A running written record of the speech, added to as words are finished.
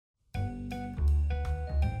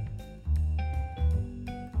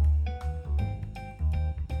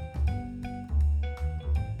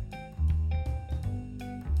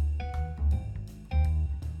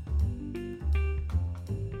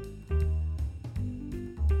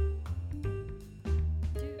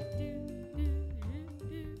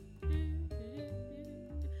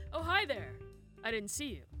hi there. I didn't see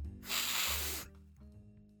you.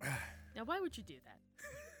 Now, why would you do that?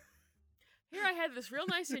 Here I had this real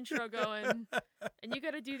nice intro going, and you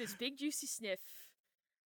got to do this big juicy sniff.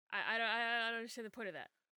 I don't understand the point of that.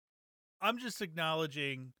 I'm just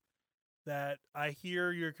acknowledging that I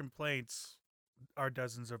hear your complaints, our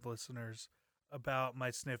dozens of listeners, about my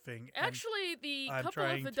sniffing. and Actually, the I'm couple of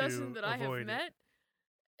trying the dozen to that I have avoid it. met,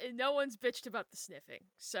 no one's bitched about the sniffing.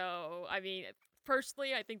 So, I mean,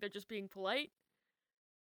 personally, I think they're just being polite,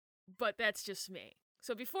 but that's just me.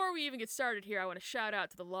 So before we even get started here, I want to shout out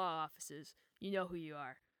to the law offices. You know who you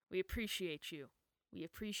are. We appreciate you. We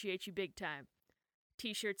appreciate you big time.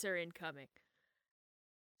 T-shirts are incoming.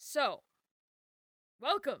 So,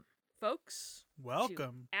 welcome, folks.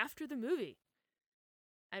 Welcome. To After the Movie.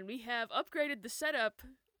 And we have upgraded the setup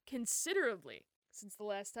considerably since the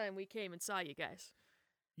last time we came and saw you guys.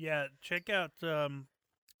 Yeah, check out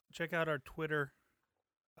our Twitter,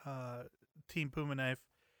 Team Puma Knife,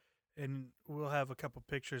 and we'll have a couple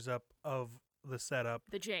pictures up of the setup.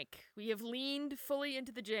 The jank. We have leaned fully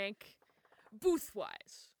into the jank,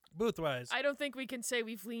 booth-wise. Booth-wise. I don't think we can say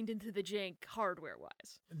we've leaned into the jank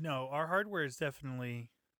hardware-wise. No, our hardware is definitely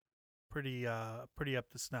pretty up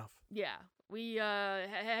to snuff. Yeah, we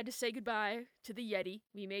had to say goodbye to the Yeti.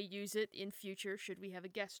 We may use it in future should we have a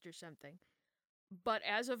guest or something. But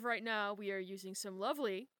as of right now, we are using some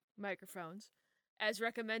lovely microphones, as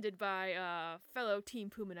recommended by fellow Team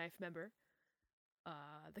Puma Knife member,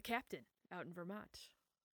 the captain out in Vermont,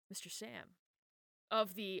 Mr. Sam,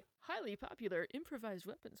 of the highly popular Improvised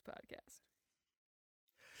Weapons podcast.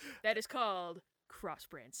 That is called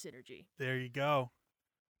Cross-Brand Synergy. There you go.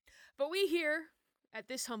 But we here at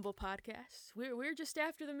this humble podcast, we're just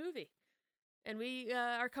after the movie, and we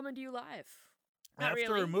are coming to you live. Not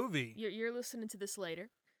After really. a movie. You're listening to this later.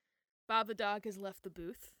 Bob the dog has left the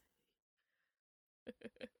booth.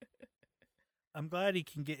 I'm glad he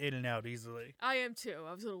can get in and out easily. I am too.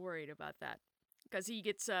 I was a little worried about that because he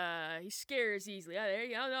scares easily. Oh, there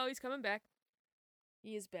you go. No, he's coming back.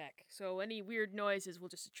 He is back. So any weird noises, we'll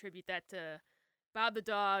just attribute that to Bob the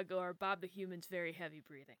dog or Bob the human's very heavy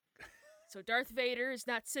breathing. So Darth Vader is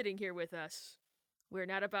not sitting here with us. We're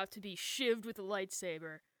not about to be shivved with a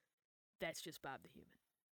lightsaber. That's just Bob the human.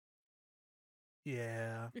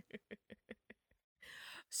 Yeah.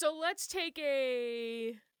 So let's take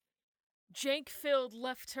a jank-filled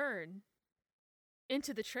left turn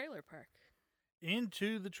into the trailer park.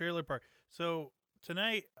 Into the trailer park. So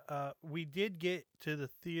tonight, we did get to the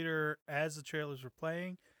theater as the trailers were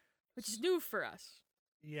playing, Which is new for us.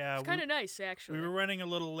 Yeah, It's kind of nice, actually. we were running a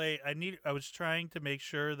little late. I was trying to make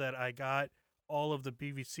sure that I got all of the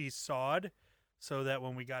BVC sawed, so that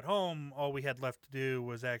when we got home, all we had left to do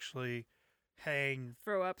was actually hang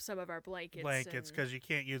Throw up some of our blankets. because you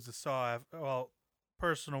can't use the saw. Well,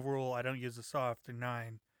 personal rule: I don't use the saw after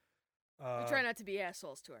 9. We try not to be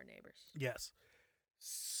assholes to our neighbors. Yes.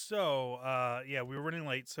 So, yeah, we were running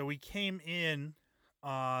late, so we came in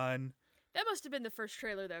on. That must have been the first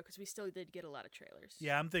trailer, though, because we still did get a lot of trailers.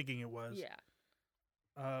 Yeah, I'm thinking it was.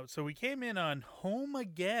 Yeah. So we came in on Home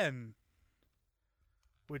Again,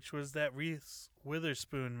 which was that Reese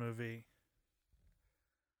Witherspoon movie.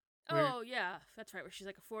 Oh, yeah, that's right, where she's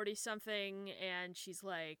like a 40-something, and she's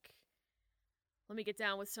like, let me get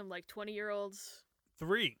down with some, like, 20-year-olds.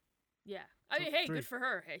 3. Yeah. I mean, hey, 3. good for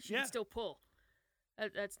her. Hey, she Yeah. can still pull.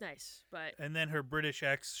 That's nice, but... And then her British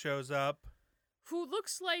ex shows up. Who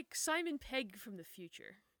looks like Simon Pegg from the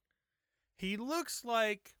future. He looks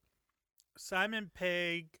like Simon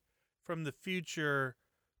Pegg from the future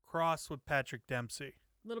crossed with Patrick Dempsey.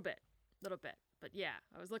 Little bit. But yeah,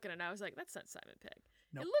 I was looking and I was like, that's not Simon Pegg.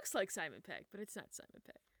 Nope. It looks like Simon Pegg, but it's not Simon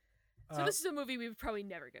Pegg. So this is a movie we would probably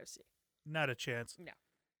never go see. Not a chance.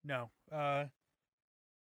 No. The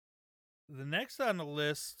next on the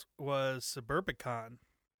list was Suburbicon.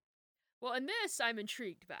 Well, and this I'm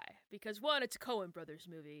intrigued by because one, it's a Coen Brothers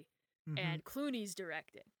movie, Mhm. and Clooney's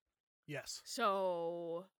directing. Yes.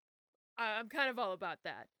 So I'm kind of all about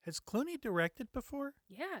that. Has Clooney directed before?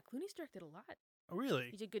 Yeah, Clooney's directed a lot. Oh,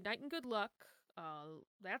 really? He did Good Night and Good Luck. I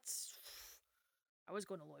was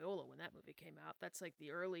going to Loyola when that movie came out. That's like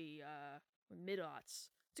the early mid-aughts.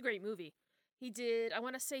 It's a great movie. He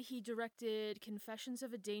directed Confessions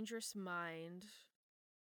of a Dangerous Mind.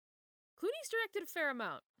 Clooney's directed a fair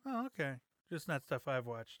amount. Oh, okay. Just not stuff I've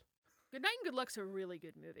watched. Good Night and Good Luck's a really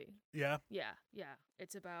good movie. Yeah? Yeah.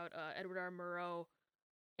 It's about Edward R. Murrow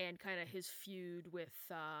and kind of his feud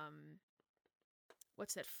with,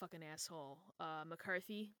 what's that fucking asshole?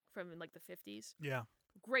 McCarthy from like the 50s. Yeah.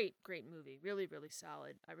 Great movie. Really, really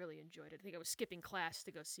solid. I really enjoyed it. I think I was skipping class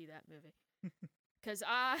to go see that movie. Because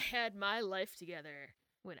I had my life together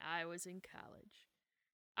when I was in college.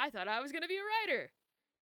 I thought I was going to be a writer.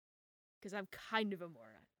 Because I'm kind of a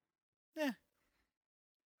moron. Yeah.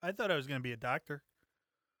 I thought I was going to be a doctor.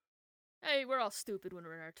 Hey, we're all stupid when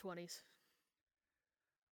we're in our 20s.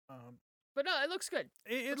 Um, But no, it looks good.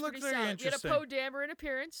 it looks pretty very solid. interesting. We had a Poe Dameron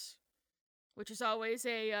appearance, which is always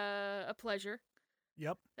a pleasure.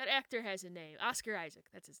 Yep. That actor has a name. Oscar Isaac.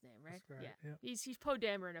 That's his name, right? Oscar, yeah. He's Poe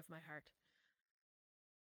Dameron of my heart.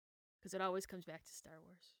 Because it always comes back to Star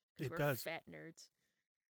Wars. It we're does. Fat nerds.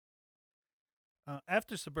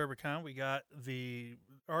 After Suburbicon, we got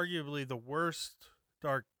arguably the worst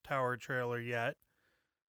Dark Tower trailer yet.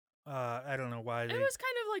 I don't know why It was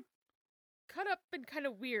kind of like cut up and kind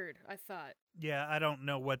of weird, I thought. Yeah, I don't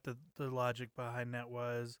know what the logic behind that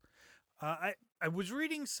was. I was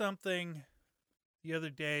reading something the other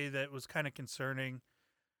day that was kind of concerning,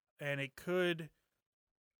 and it could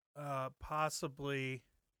possibly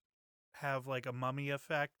have like a Mummy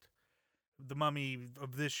effect, the Mummy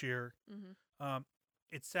of this year. Mm-hmm.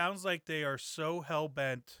 It sounds like they are so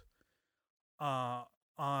hell-bent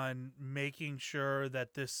on making sure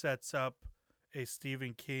that this sets up a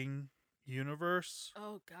Stephen King universe.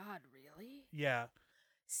 Oh, God, really? Yeah.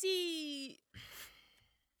 See,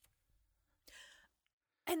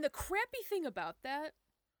 and the crappy thing about that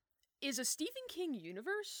is a Stephen King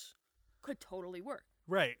universe could totally work.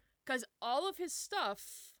 Right. Because all of his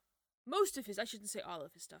stuff, most of his, I shouldn't say all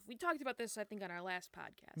of his stuff. We talked about this, I think, on our last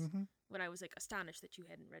podcast when I was like astonished that you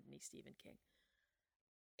hadn't read any Stephen King.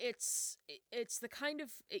 It's the kind of,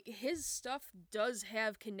 his stuff does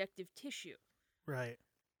have connective tissue. Right.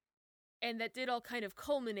 And that did all kind of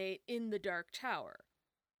culminate in the Dark Tower.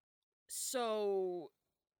 So,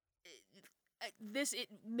 it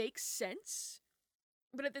makes sense.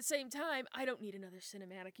 But at the same time, I don't need another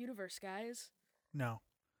cinematic universe, guys. No,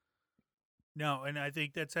 and I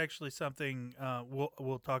think that's actually something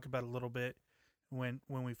we'll talk about a little bit when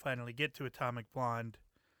we finally get to Atomic Blonde.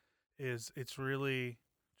 It's really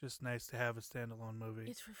just nice to have a standalone movie.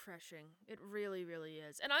 It's refreshing. It really, really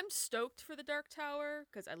is. And I'm stoked for the Dark Tower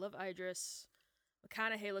because I love Idris.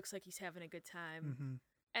 McConaughey looks like he's having a good time, Mm-hmm.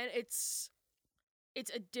 and it's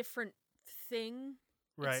a different thing.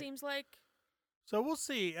 Right. It seems like. So we'll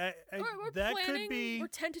see. We're that planning, could be. We're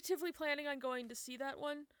tentatively planning on going to see that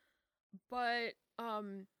one, but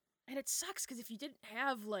and it sucks because if you didn't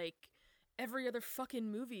have like every other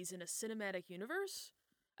fucking movies in a cinematic universe,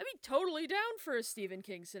 I'd be totally down for a Stephen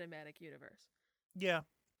King cinematic universe. Yeah.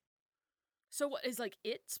 So what is like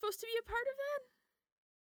it supposed to be a part of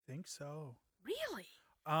that? Think so. Really?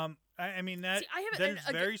 I mean that See, I haven't, that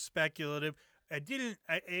and is very speculative.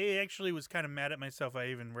 I actually was kind of mad at myself. I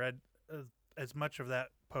even read as much of that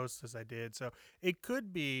post as I did. So it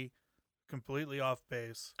could be completely off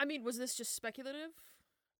base. I mean, was this just speculative?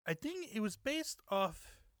 I think it was based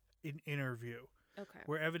off an interview. Okay.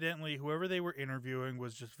 Where evidently whoever they were interviewing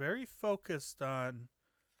was just very focused on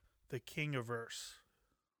the Kingiverse,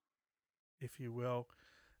 if you will.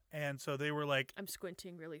 And so they were like... I'm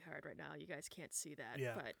squinting really hard right now. You guys can't see that.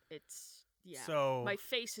 Yeah. But it's... Yeah. So my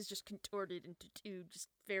face is just contorted into two just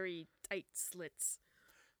very tight slits.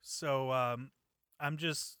 So I'm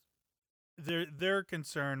just... Their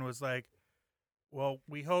concern was like, well,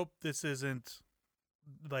 we hope this isn't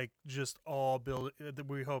like just all build.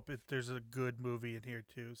 We hope there's a good movie in here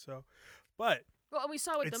too. So, but well, we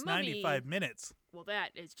saw with it's the Mummy. 95 minutes. Well, that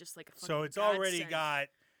is just like a fucking so it's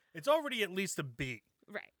already at least a beat.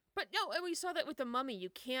 Right. But no, and we saw that with the Mummy. You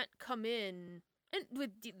can't come in, and with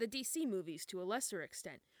the DC movies to a lesser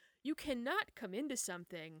extent, you cannot come into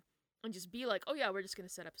something and just be like, oh yeah, we're just gonna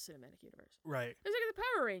set up a cinematic universe. Right. It's like the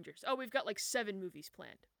Power Rangers. Oh, we've got like 7 movies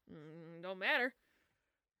planned. Don't matter.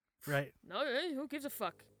 Right. No, who gives a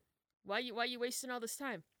fuck? Why you wasting all this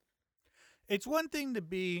time? It's one thing to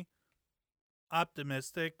be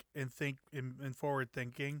optimistic and think and forward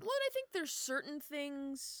thinking. Well, and I think there's certain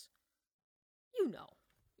things,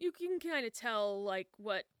 you can kind of tell like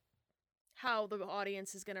how the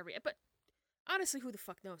audience is gonna react. But honestly, who the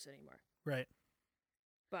fuck knows anymore? Right.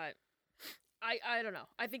 But I don't know.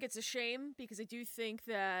 I think it's a shame because I do think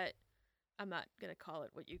that I'm not gonna call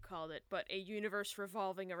it what you called it, but a universe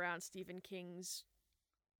revolving around Stephen King's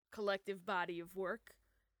collective body of work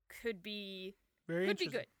could be very could be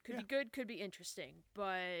interesting. good. Could be good, could be interesting.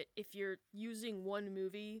 But if you're using one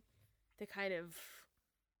movie to kind of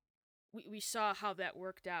we saw how that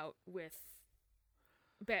worked out with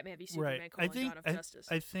Batman v Superman: Dawn of Justice.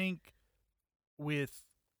 I think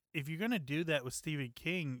if you're gonna do that with Stephen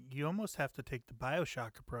King, you almost have to take the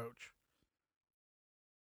BioShock approach.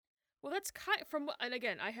 Well, that's and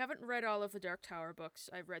again, I haven't read all of the Dark Tower books.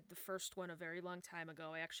 I read the first one a very long time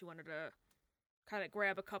ago. I actually wanted to kind of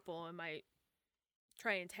grab a couple and might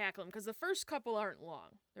try and tackle them, because the first couple aren't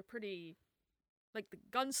long. They're pretty, like the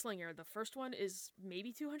Gunslinger, the first one is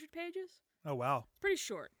maybe 200 pages. Oh, wow. It's pretty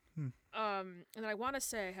short. Hmm. And I want to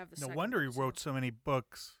say I have the No second wonder he one, too. wrote so many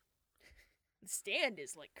books. The Stand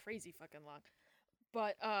is like crazy fucking long.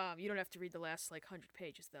 But you don't have to read the last like 100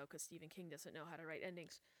 pages though, because Stephen King doesn't know how to write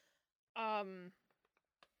endings.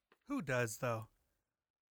 Who does, though?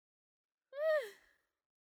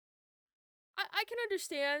 I can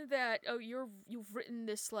understand that. Oh, you've written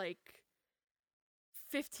this like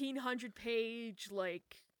 1,500 page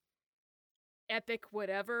like epic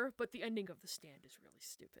whatever, but the ending of The Stand is really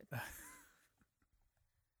stupid.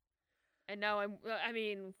 And now I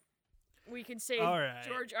mean, we can save All right.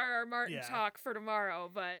 George R.R. Martin Yeah. talk for tomorrow,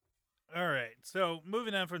 but All right. So,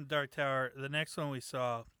 moving on from Dark Tower, the next one we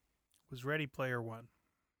saw was Ready Player One.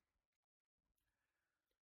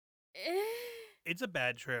 It's a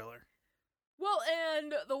bad trailer. Well,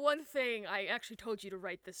 and the one thing I actually told you to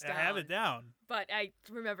write this down. I have it down. But I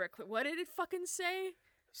remember it. What did it fucking say?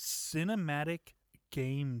 Cinematic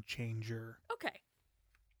game changer. Okay.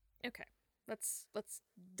 Let's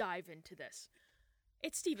dive into this.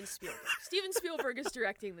 It's Steven Spielberg. Steven Spielberg is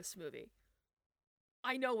directing this movie.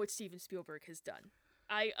 I know what Steven Spielberg has done.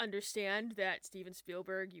 I understand that Steven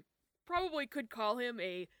Spielberg, you probably could call him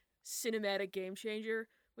a cinematic game changer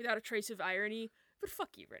without a trace of irony, but fuck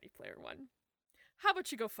you, Ready Player One. How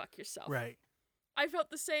about you go fuck yourself? Right. I felt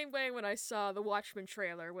the same way when I saw the Watchmen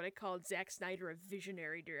trailer when I called Zack Snyder a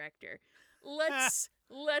visionary director. Let's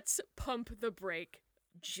pump the brake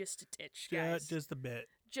just a titch, guys. Yeah, just a bit.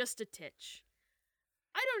 Just a titch.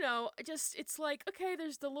 I don't know. It's like, okay,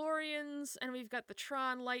 there's DeLoreans, and we've got the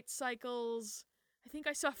Tron light cycles. I think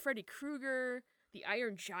I saw Freddy Krueger. The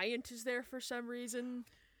Iron Giant is there for some reason.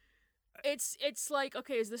 It's like,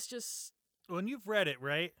 okay, is this just... When you've read it,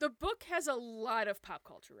 right? The book has a lot of pop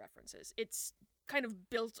culture references. It's kind of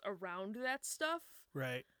built around that stuff.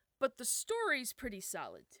 Right. But the story's pretty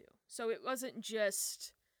solid, too. So it wasn't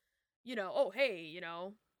just, oh, hey,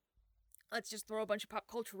 let's just throw a bunch of pop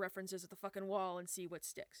culture references at the fucking wall and see what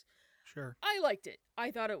sticks. Sure. I liked it.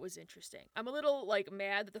 I thought it was interesting. I'm a little,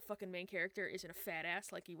 mad that the fucking main character isn't a fat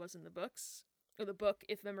ass like he was in the books. Or the book,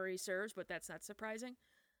 if memory serves, but that's not surprising.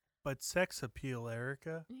 But sex appeal,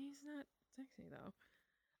 Erica. He's not sexy, though.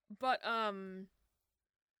 But,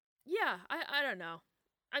 yeah, I don't know.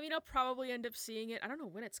 I mean, I'll probably end up seeing it. I don't know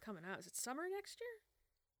when it's coming out. Is it summer next year?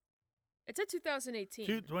 It's at 2018.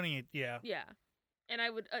 228, yeah. Yeah. And I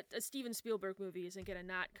would, a Steven Spielberg movie isn't going to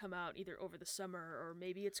not come out either over the summer or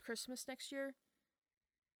maybe it's Christmas next year.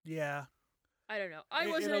 Yeah. I don't know.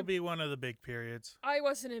 It'll be one of the big periods. I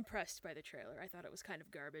wasn't impressed by the trailer. I thought it was kind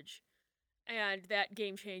of garbage. And that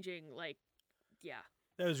game-changing, yeah.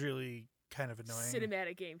 That was really kind of annoying.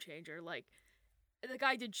 Cinematic game changer. The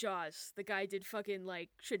guy did Jaws. The guy did fucking,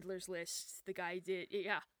 Schindler's List. The guy did,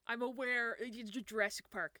 yeah. I'm aware, Jurassic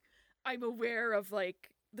Park. I'm aware of,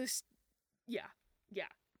 this, yeah. Yeah.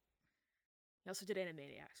 He also did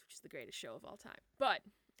Animaniacs, which is the greatest show of all time. But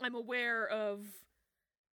I'm aware of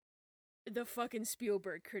the fucking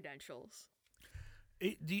Spielberg credentials.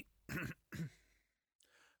 Do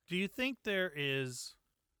you think there is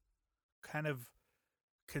kind of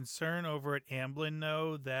concern over at Amblin,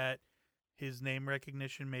 though, that his name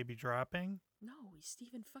recognition may be dropping? No, he's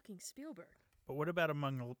Steven fucking Spielberg. But what about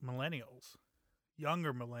among millennials?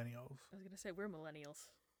 Younger millennials? I was going to say, we're millennials.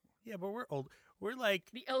 Yeah, but we're old. We're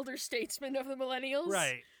like... The elder statesmen of the millennials?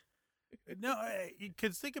 Right. No,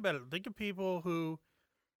 because think about it. Think of people who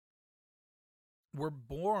were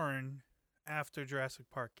born after Jurassic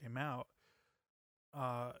Park came out.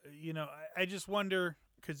 I just wonder,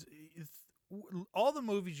 because all the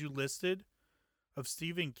movies you listed of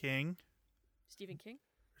Stephen King... Stephen King?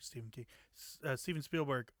 Steven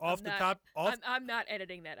Spielberg. I'm not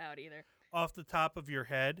editing that out either. Off the top of your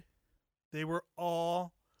head, they were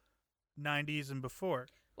all 90s and before.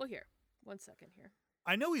 Well, here. 1 second here.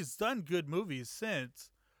 I know he's done good movies since,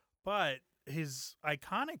 but his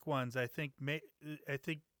iconic ones, I think.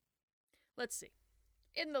 Let's see.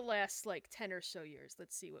 In the last 10 or so years,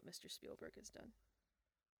 let's see what Mr. Spielberg has done.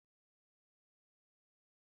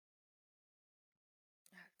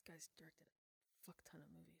 The guy's directed a fuck ton of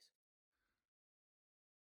movies.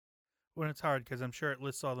 Well, it's hard because I'm sure it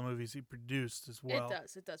lists all the movies he produced as well.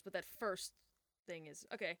 It does. But that first thing is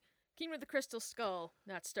okay. Kingdom of the Crystal Skull,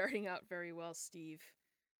 not starting out very well, Steve.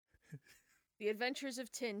 The Adventures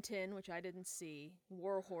of Tintin, which I didn't see.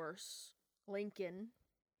 Warhorse, Lincoln,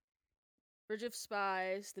 Bridge of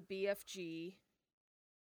Spies, the BFG,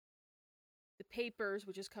 The Papers,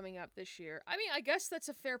 which is coming up this year. I mean, I guess that's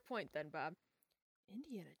a fair point then, Bob.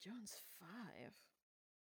 Indiana Jones 5.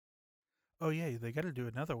 Oh yeah, they got to do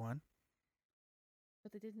another one.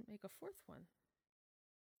 But they didn't make a fourth one.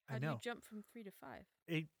 I How do you know. jump from 3 to 5?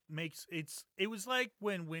 It was like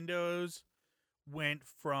when Windows went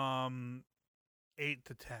from 8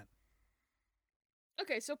 to 10.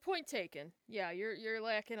 Okay, so point taken. Yeah, you're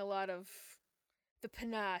lacking a lot of the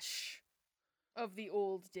panache of the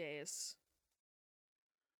old days.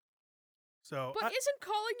 So But isn't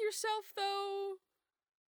calling yourself, though...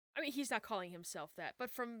 I mean, he's not calling himself that,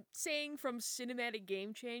 but from cinematic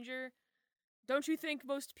game changer, don't you think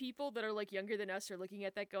most people that are, like, younger than us are looking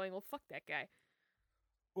at that going, well, fuck that guy?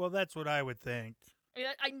 well, that's what I would think. I mean,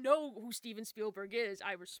 I know who Steven Spielberg is.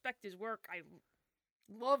 I respect his work. I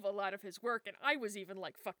love a lot of his work, and I was even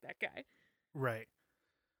like, fuck that guy. Right.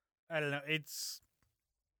 I don't know.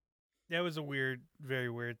 That was a weird, very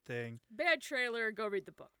weird thing. Bad trailer, go read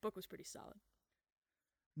the book. Book was pretty solid.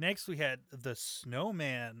 Next, we had The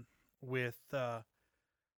Snowman with That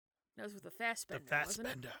was with the Fassbender, wasn't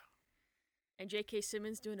it? And J.K.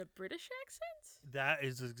 Simmons doing a British accent? That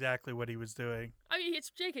is exactly what he was doing. I mean,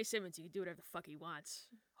 it's J.K. Simmons. He can do whatever the fuck he wants.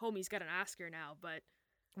 Homie's got an Oscar now, but...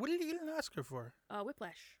 What did he get an Oscar for?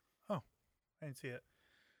 Whiplash. I didn't see it.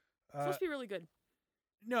 It's supposed to be really good.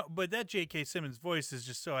 No, but that J.K. Simmons voice is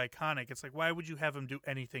just so iconic. It's like, why would you have him do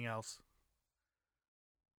anything else?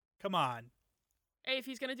 Come on. Hey, if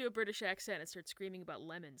he's gonna do a British accent and start screaming about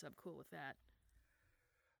lemons, I'm cool with that.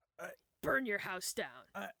 Burn your house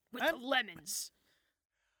down with the lemons.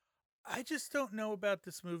 I just don't know about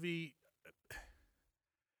this movie.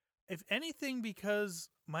 If anything, because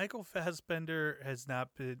Michael Fassbender has not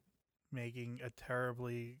been making a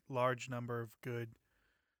terribly large number of good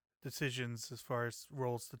decisions as far as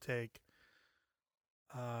roles to take.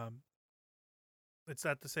 It's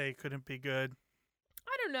not to say it couldn't be good.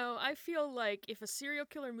 I don't know. I feel like if a serial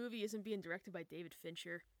killer movie isn't being directed by David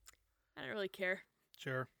Fincher, I don't really care.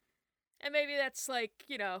 Sure. And maybe that's like,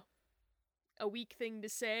 a weak thing to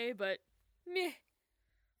say, but meh.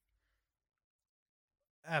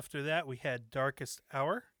 After that, we had Darkest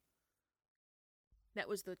Hour. That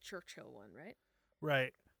was the Churchill one, right?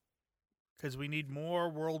 Right. Because we need more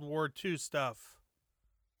World War II stuff.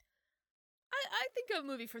 I think a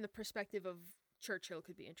movie from the perspective of Churchill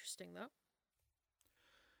could be interesting, though.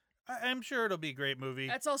 I'm sure it'll be a great movie.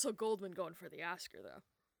 That's also Goldman going for the Oscar, though.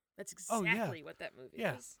 That's exactly what that movie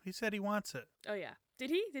is. He said he wants it. Oh, yeah.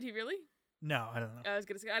 Did he? Did he really? No, I don't know. I was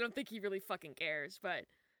going to say, I don't think he really fucking cares, but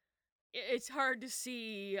it's hard to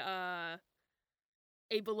see a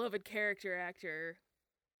beloved character actor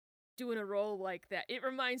doing a role like that. It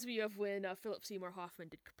reminds me of when Philip Seymour Hoffman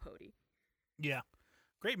did Capote. Yeah.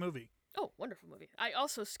 Great movie. Oh, wonderful movie. I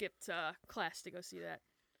also skipped class to go see that.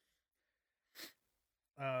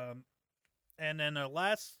 And then the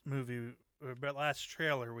last movie, or last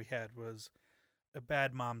trailer we had was A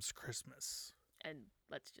Bad Mom's Christmas. And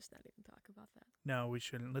let's just not even talk about that. No, we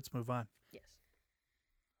shouldn't. Let's move on. Yes.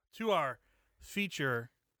 To our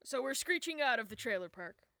feature. So we're screeching out of the trailer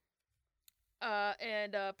park.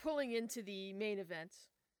 And pulling into the main event.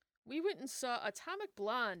 We went and saw Atomic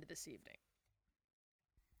Blonde this evening.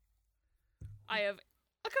 I have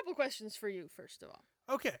a couple questions for you, first of all.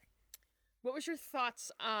 Okay. What was your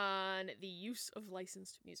thoughts on the use of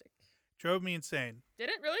licensed music? Drove me insane. Did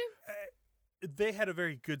it really? They had a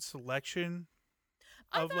very good selection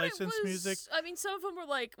of licensed music. I mean, some of them were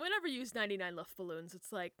like, whenever you use 99 Love Balloons,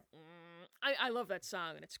 it's like, I love that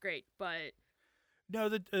song and it's great, but... No,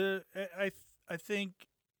 I think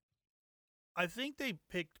they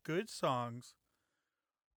picked good songs,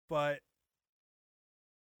 but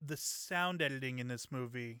the sound editing in this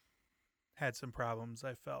movie had some problems,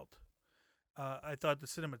 I felt. I thought the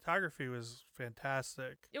cinematography was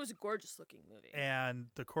fantastic. It was a gorgeous looking movie. And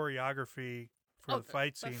the choreography for the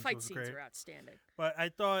fight scenes was great. The fight scenes are outstanding. But I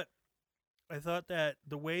thought that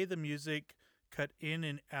the way the music cut in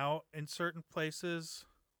and out in certain places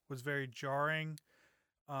was very jarring.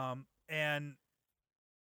 And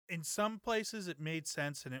in some places it made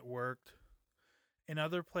sense and it worked. In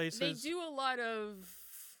other places... They do a lot of...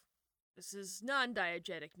 This is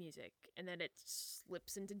non-diegetic music, and then it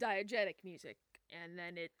slips into diegetic music, and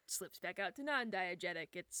then it slips back out to non-diegetic.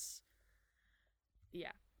 It's...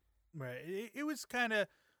 Yeah. Right. It was kind of...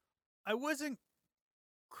 I wasn't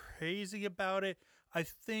crazy about it. I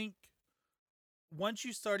think once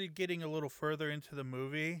you started getting a little further into the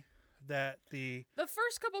movie, that the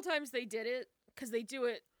first couple times they did it, because they do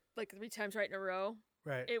it like 3 times right in a row.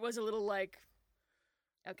 Right. It was a little like...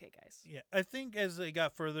 Okay, guys. Yeah, I think as they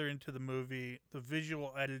got further into the movie, the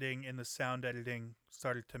visual editing and the sound editing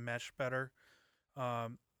started to mesh better,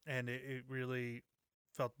 and it really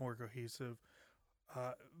felt more cohesive.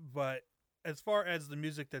 But as far as the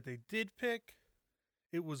music that they did pick,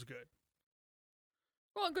 it was good.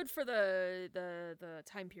 Well, good for the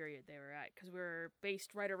time period they were at, because we were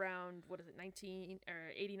based right around, what is it, 89?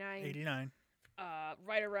 89.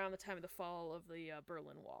 Right around the time of the fall of the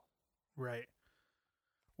Berlin Wall. Right.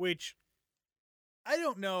 Which, I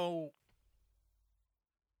don't know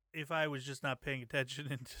if I was just not paying attention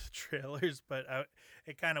into the trailers, but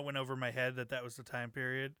it kind of went over my head that was the time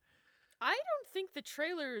period. I don't think the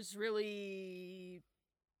trailers really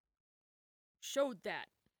showed that.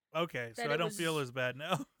 Okay, so I don't feel as bad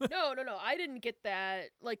now. No. I didn't get that.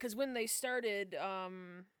 Like, because when they started,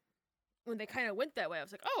 when they kind of went that way, I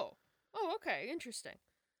was like, oh, okay, interesting.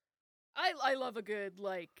 I love a good,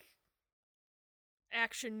 like,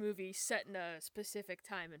 action movie set in a specific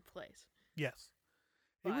time and place. Yes.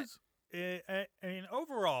 It was, I mean,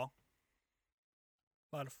 overall,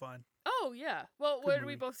 a lot of fun. Oh, yeah. Well, what did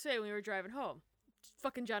we both say when we were driving home?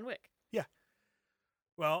 Fucking John Wick. Yeah.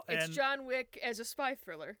 Well, it's John Wick as a spy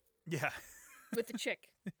thriller. Yeah. With the chick.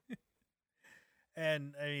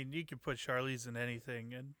 And, I mean, you could put Charlize in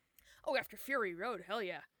anything. And oh, after Fury Road, hell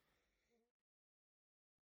yeah.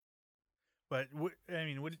 But, I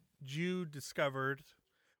mean, what you discovered...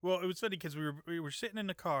 Well, it was funny because we were sitting in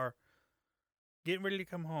the car, getting ready to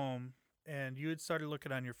come home, and you had started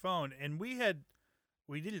looking on your phone, and we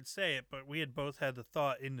didn't say it, but we had both had the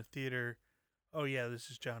thought in the theater, oh yeah, this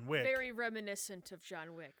is John Wick. Very reminiscent of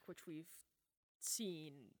John Wick, which we've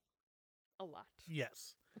seen a lot.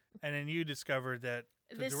 Yes. And then you discovered that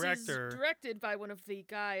the director... This is directed by one of the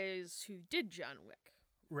guys who did John Wick.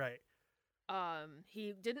 Right.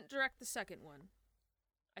 He didn't direct the second one.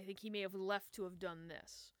 I think he may have left to have done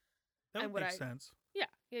this. That would make sense. Yeah.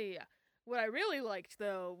 What I really liked,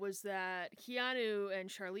 though, was that Keanu and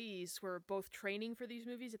Charlize were both training for these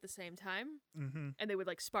movies at the same time. Mm-hmm. And they would,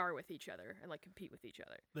 like, spar with each other and, like, compete with each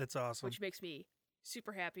other. That's awesome. Which makes me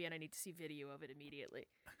super happy, and I need to see video of it immediately.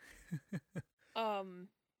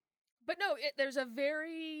 But no, there's a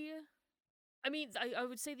very... I mean, I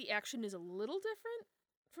would say the action is a little different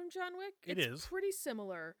from John Wick. It's pretty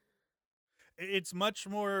similar. It's much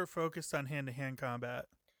more focused on hand-to-hand combat.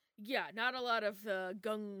 Yeah, not a lot of the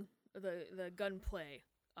gunplay,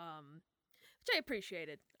 which I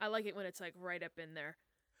appreciated. I like it when it's like right up in there.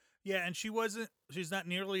 Yeah, and she's not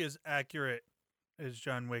nearly as accurate as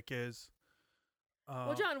John Wick is.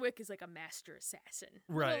 Well, John Wick is like a master assassin.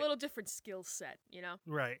 Right. A little different skill set, you know?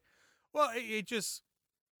 Right. Well,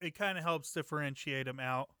 it kind of helps differentiate him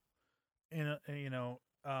out in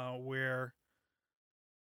where,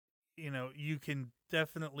 you can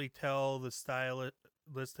definitely tell the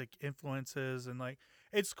stylistic influences, and like,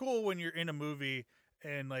 it's cool when you're in a movie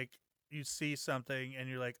and like you see something and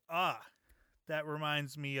you're like, that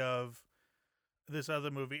reminds me of this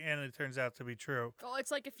other movie, and it turns out to be true. Well,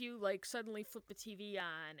 it's like if you like suddenly flip the TV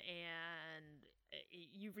on and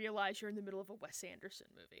you realize you're in the middle of a Wes Anderson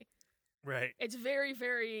movie. Right. It's very,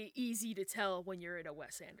 very easy to tell when you're in a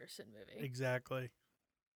Wes Anderson movie. Exactly.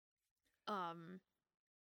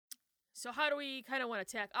 So how do we kind of want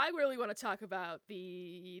to I really want to talk about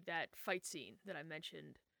that fight scene that I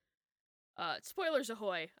mentioned. Spoilers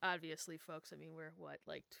ahoy, obviously, folks. I mean, we're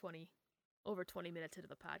over 20 minutes into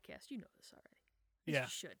the podcast. You know this already. Yeah. You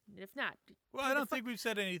should. And if not, well, I don't think we've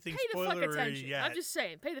said anything spoilery yet. Pay the fuck attention. Yet. I'm just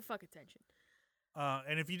saying, pay the fuck attention.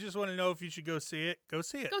 And if you just want to know if you should go see it, go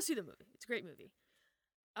see it. Go see the movie. It's a great movie.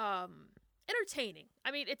 Entertaining.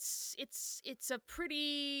 I mean, it's a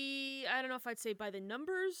pretty, I don't know if I'd say by the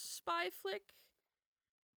numbers spy flick.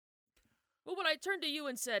 Well, when I turned to you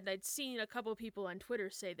and said, and I'd seen a couple people on Twitter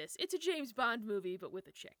say this, it's a James Bond movie, but with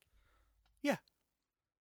a chick. Yeah.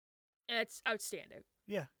 And it's outstanding.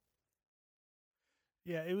 Yeah.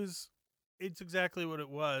 Yeah, it's exactly what it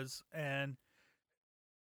was, and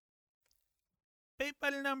by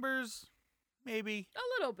the numbers, maybe. A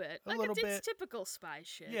little bit. It's typical spy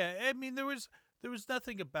shit. Yeah, I mean, there was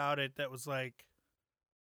nothing about it that was like,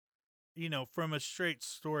 from a straight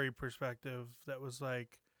story perspective, that was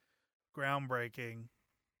like groundbreaking,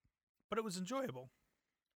 but it was enjoyable.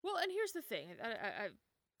 Well, and here's the thing. I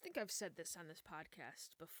think I've said this on this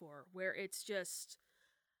podcast before, where it's just,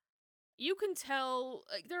 you can tell,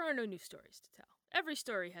 like, there are no new stories to tell. Every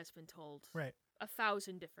story has been told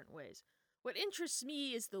 1,000 different ways. What interests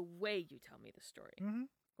me is the way you tell me the story. Mm-hmm.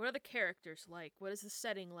 What are the characters like? What is the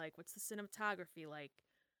setting like? What's the cinematography like?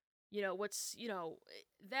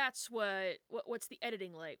 That's what's the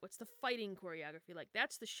editing like? What's the fighting choreography like?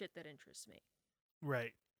 That's the shit that interests me.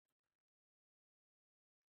 Right.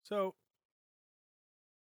 So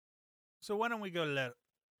why don't we go to that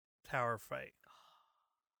tower fight?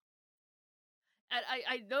 And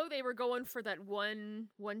I know they were going for that one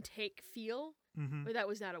take feel, Mm-hmm. but that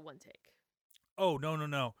was not a one take. Oh,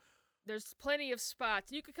 no. There's plenty of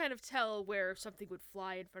spots. You could kind of tell where something would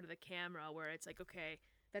fly in front of the camera, where it's like, okay,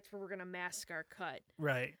 that's where we're going to mask our cut.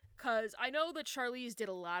 Right. Because I know that Charlize did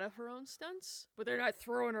a lot of her own stunts, but they're not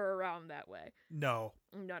throwing her around that way. No.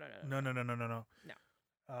 No. No.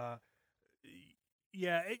 No.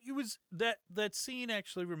 Yeah, it was that scene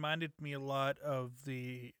actually reminded me a lot of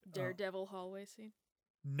the Daredevil hallway scene?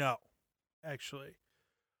 No, actually.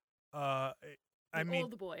 I The mean,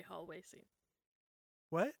 old boy hallway scene.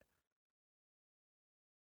 what?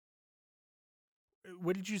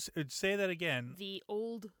 What did you say that again? The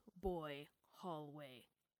old boy hallway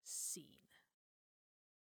scene.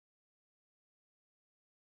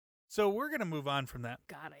 So we're going to move on from that.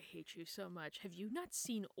 God, I hate you so much. Have you not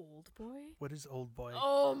seen Old Boy? What is Old Boy?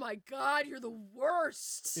 Oh my God, you're the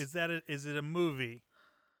worst. Is it a movie?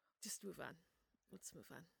 Just move on. Let's move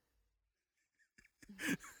on.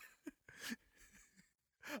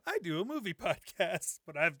 I do a movie podcast,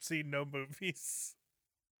 but I've seen no movies.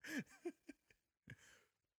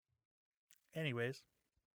 Anyways,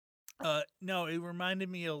 no, it reminded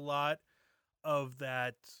me a lot of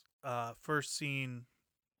that first scene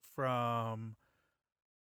from,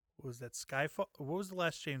 what was that, Skyfall? What was the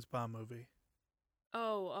last James Bond movie?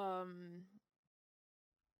 Oh,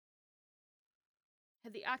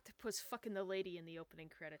 had the octopus fucking the lady in the opening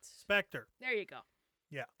credits. Spectre. There you go.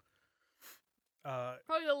 Yeah.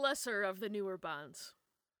 Probably the lesser of the newer Bonds.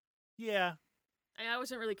 Yeah. I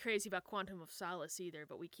wasn't really crazy about Quantum of Solace either,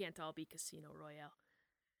 but we can't all be Casino Royale.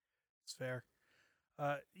 It's fair.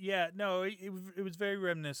 Yeah, no, it was very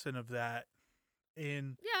reminiscent of that. Yeah,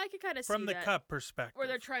 I could kind of see from the that. Cup perspective. Where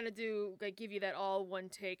they're trying to do, like, give you that all one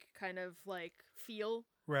take kind of, like, feel.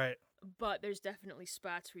 Right. But there's definitely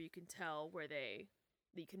spots where you can tell where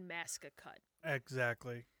you can mask a cut.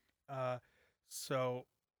 Exactly. So,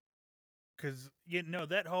 because,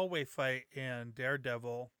 that hallway fight in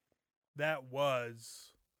Daredevil, that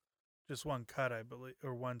was just one cut, I believe,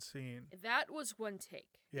 or one scene. That was one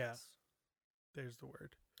take. Yeah. Yes. There's the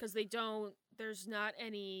word. Because there's not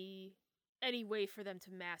any way for them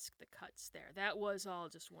to mask the cuts there. That was all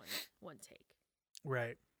just one take.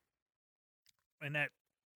 Right. And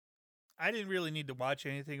I didn't really need to watch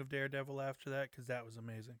anything of Daredevil after that, because that was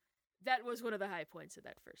amazing. That was one of the high points of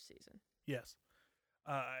that first season. Yes.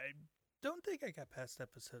 I don't think I got past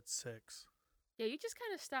episode 6. Yeah, you just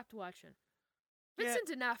kind of stopped watching. Vincent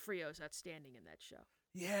D'Onofrio's outstanding in that show.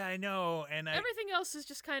 Yeah, I know. And everything else is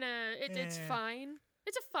just kind of it's fine.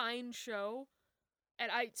 It's a fine show.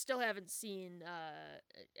 And I still haven't seen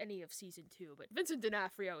any of season 2, but Vincent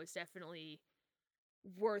D'Onofrio is definitely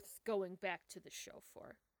worth going back to the show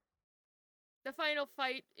for. The final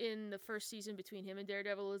fight in the first season between him and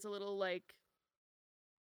Daredevil is a little, like,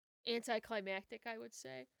 anticlimactic, I would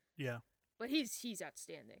say. Yeah. But he's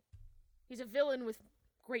outstanding. He's a villain with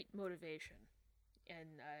great motivation.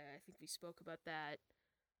 And I think we spoke about that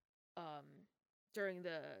during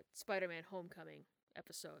the Spider-Man Homecoming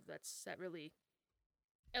episode. That really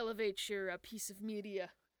elevates your piece of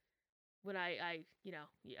media when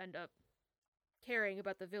you end up caring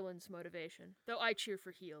about the villain's motivation. Though I cheer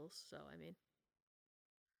for heels, so I mean.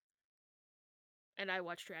 And I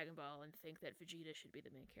watch Dragon Ball and think that Vegeta should be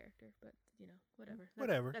the main character, but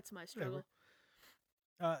whatever. That's my struggle.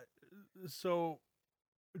 So,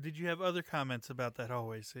 did you have other comments about that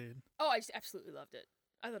hallway scene? Oh, I just absolutely loved it.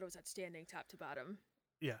 I thought it was outstanding, top to bottom.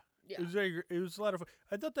 Yeah. It was a lot of fun.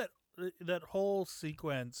 I thought that whole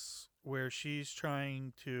sequence where she's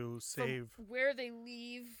trying to save... From where they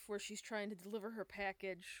leave, where she's trying to deliver her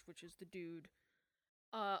package, which is the dude,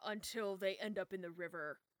 until they end up in the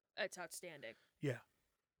river, it's outstanding. Yeah.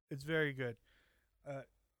 It's very good.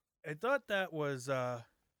 I thought that was...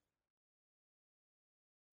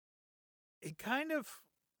 it kind of,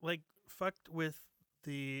 like, fucked with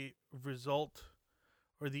the result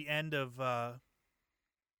or the end of how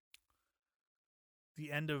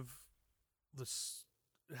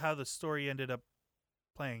the story ended up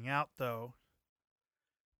playing out, though,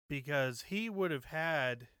 because he would have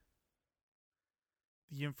had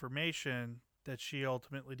the information that she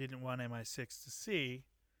ultimately didn't want MI6 to see,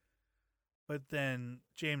 but then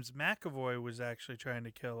James McAvoy was actually trying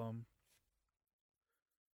to kill him.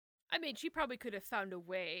 I mean, she probably could have found a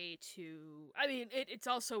way to... I mean, it's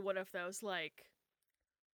also one of those, like...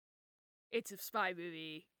 It's a spy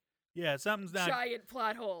movie. Yeah, something's not... Giant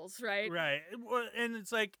plot holes, right? Right. And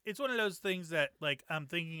it's like, it's one of those things that, like, I'm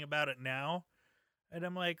thinking about it now, and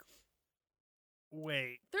I'm like,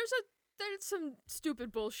 wait. There's some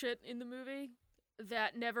stupid bullshit in the movie.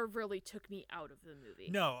 that never really took me out of the movie.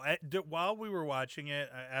 No, while we were watching it,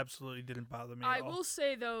 I absolutely didn't bother me at I all. will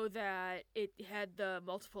say, though, that it had the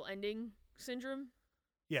multiple ending syndrome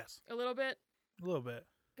Yes, a little bit. a little bit.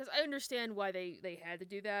 Because I understand why they had to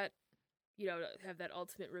do that. You know, to have that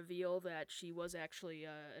ultimate reveal that she was actually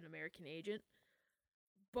an American agent.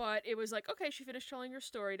 But it was like, okay, she finished telling her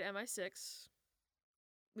story to MI6.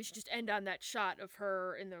 We should just end on that shot of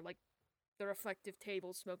her in their, like, the reflective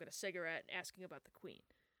table smoking a cigarette and asking about the Queen.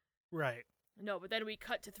 Right. No, but then we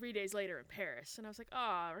cut to 3 days later in Paris. And I was like,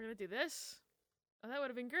 oh, we're going to do this? Oh, that would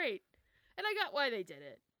have been great. And I got why they did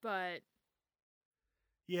it. But,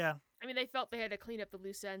 Yeah. I mean, they felt they had to clean up the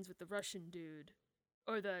loose ends with the Russian dude.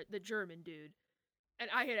 Or the German dude. And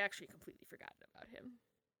I had actually completely forgotten about him.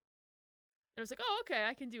 And I was like, oh, okay,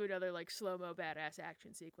 I can do another, like, slow-mo badass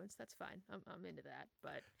action sequence. That's fine. I'm into that.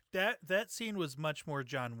 But That scene was much more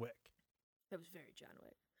John Wick. that was very John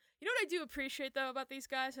Wick. You know what I do appreciate, though, about these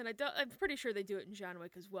guys? And I'm pretty sure they do it in John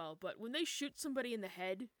Wick as well. But when they shoot somebody in the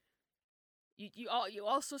head, you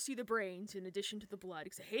also see the brains in addition to the blood.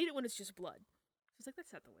 Because I hate it when it's just blood. I was like,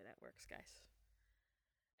 that's not the way that works, guys.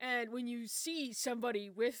 And when you see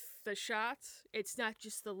somebody with the shots, it's not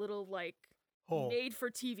just the little, like, Hole.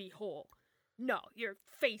 made-for-TV hole. No, your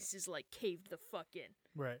face is, like, caved the fuck in.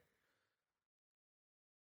 Right.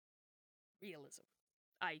 Realism,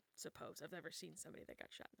 I suppose. I've never seen somebody that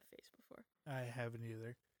got shot in the face before. I haven't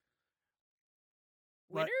either.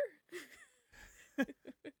 Winner?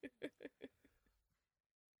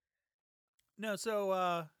 No,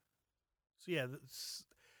 so yeah,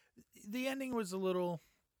 the ending was a little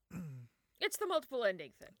It's the multiple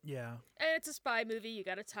ending thing. yeah. And it's a spy movie. You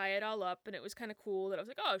got to tie it all up. And it was kind of cool that I was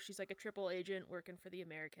like, oh, she's like a triple agent working for the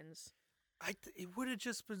Americans. It would have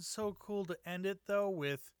just been so cool to end it though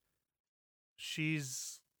with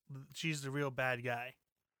she's the real bad guy.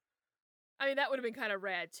 I mean, that would have been kind of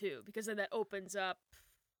rad, too. Because then that opens up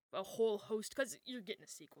a whole host. Because you're getting a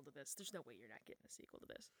sequel to this. There's no way you're not getting a sequel to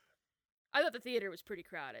this. I thought the theater was pretty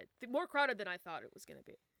crowded. More crowded than I thought it was going to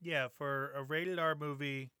be. Yeah, for a rated R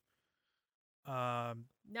movie.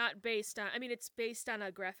 Not based on... I mean, it's based on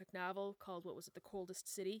a graphic novel called, what was it, The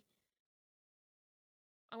Coldest City?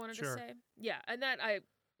 I wanted to say. Yeah, and that I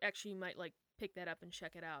actually might, like, pick that up and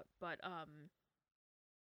check it out. But,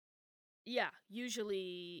 yeah,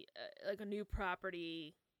 usually, like, a new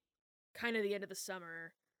property, kind of the end of the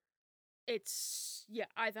summer, it's... Yeah,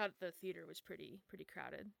 I thought the theater was pretty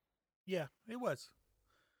crowded. Yeah, it was.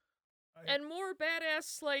 And more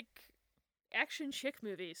badass, like, action chick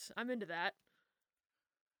movies. I'm into that.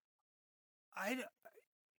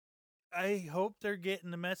 I hope they're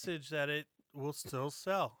getting the message that it will still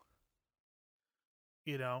sell.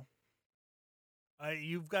 You know,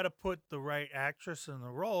 you've got to put the right actress in the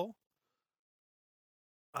role.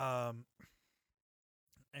 And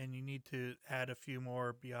you need to add a few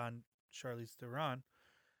more beyond Charlize Theron.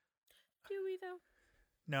 Do we, though?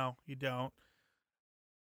 No, you don't.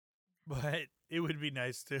 But it would be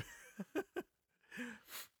nice to.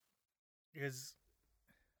 Because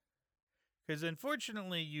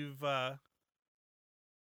unfortunately you've kind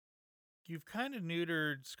of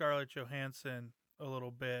neutered Scarlett Johansson a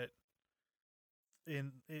little bit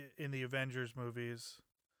in the Avengers movies.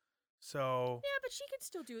 So yeah, but she could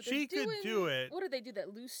still do it. She could do it. What did they do?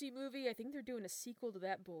 That Lucy movie? I think they're doing a sequel to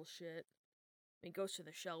that bullshit. I mean, Ghost in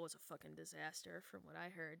the Shell was a fucking disaster, from what I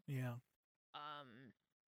heard. Yeah.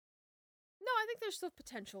 No, I think there's still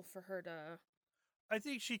potential for her to. I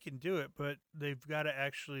think she can do it, but they've got to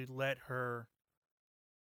actually let her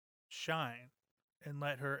shine and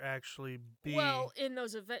let her actually be. Well, in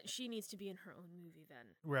those events, she needs to be in her own movie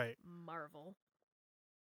then. Right. Marvel.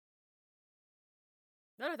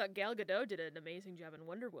 No, I thought Gal Gadot did an amazing job in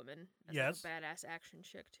Wonder Woman as Yes. like a badass action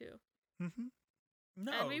chick too. Mm-hmm.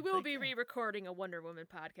 No, and we will they be can. re-recording a Wonder Woman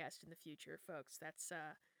podcast in the future, folks. That's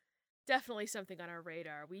definitely something on our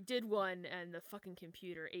radar. We did one, and the fucking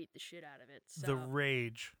computer ate the shit out of it. So The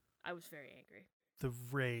rage. I was very angry. The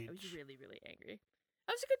rage. I was really, really angry.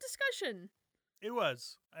 That was a good discussion. It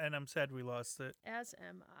was, and I'm sad we lost it. As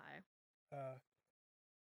am I.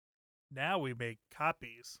 Now we make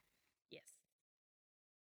copies. Yes.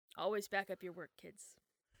 Always back up your work, kids.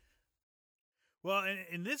 Well,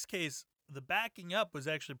 in this case, the backing up was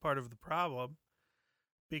actually part of the problem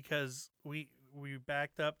because we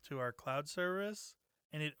backed up to our cloud service,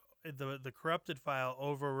 and the corrupted file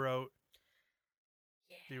overwrote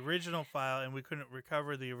the original file, and we couldn't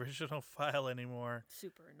recover the original file anymore.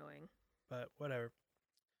 Super annoying. But whatever.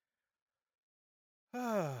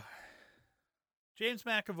 James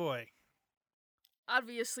McAvoy.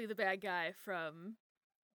 Obviously the bad guy from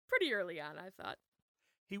pretty early on, I thought.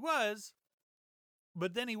 He was,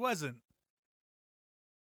 but then he wasn't,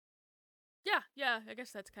 Yeah, I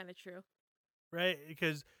guess that's kind of true. right?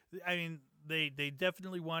 Because I mean, they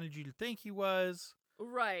definitely wanted you to think he was,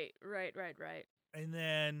 Right. and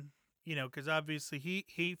then because obviously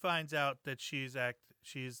he finds out that she's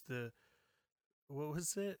the what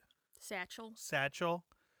was it, Satchel. Satchel,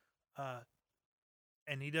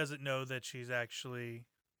 and he doesn't know that she's actually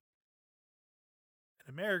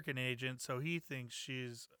an American agent, so he thinks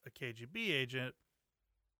she's a KGB agent.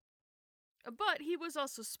 But he was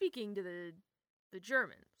also speaking to the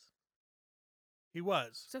Germans. He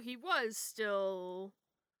was. So he was still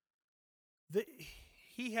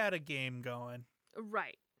He had a game going.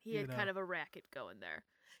 right. He had You kind know. of a racket going there.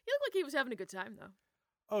 He looked like he was having a good time though.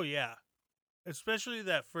 Oh yeah, especially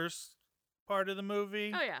that first part of the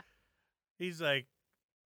movie. Oh yeah. He's like,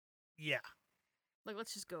 yeah, Like,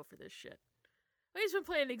 let's just go for this shit. Well, he's been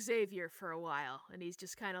playing Xavier for a while, and he's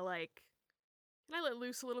just kind of like, can I let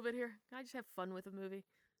loose a little bit here? Can I just have fun with the movie?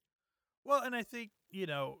 well, and I think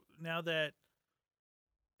now that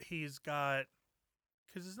he's got,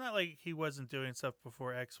 because it's not like he wasn't doing stuff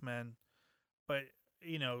before X-Men, but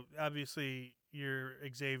obviously your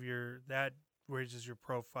Xavier, that raises your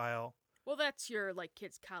profile. Well, that's your, like,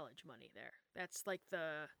 kids' college money there. That's, like,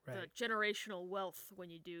 the Right. generational wealth when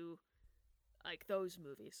you do, like, those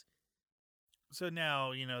movies. So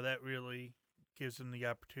now that really gives him the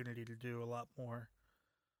opportunity to do a lot more.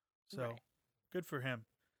 So Right. good for him.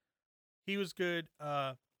 He was good.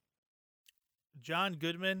 John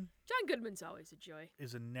Goodman John Goodman's always a joy.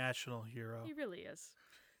 is a national hero. He really is.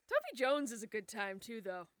 Toby Jones is a good time, too,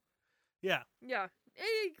 though. Yeah. Yeah.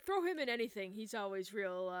 Throw him in anything. He's always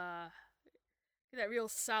real, that real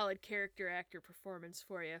solid character actor performance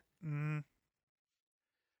for you. No,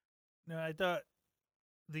 I thought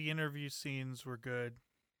the interview scenes were good.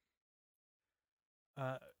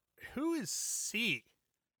 Who is C?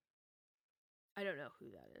 I don't know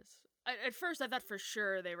who that is. At first, I thought for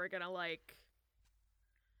sure they were gonna like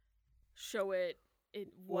show it was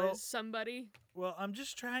Well- somebody. Well, I'm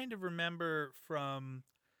just trying to remember from,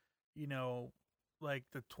 like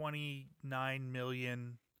the 29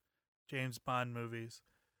 million James Bond movies.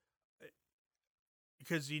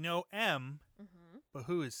 Because M, Mm-hmm. but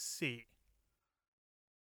who is C?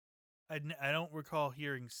 I don't recall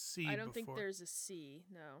hearing C I don't think before. there's a C.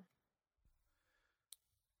 No.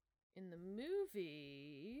 In the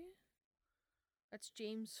movie, that's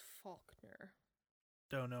James Faulkner.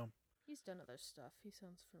 Don't know. He's done other stuff. He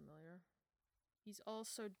sounds familiar. He's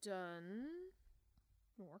also done.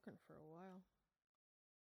 Been working for a while.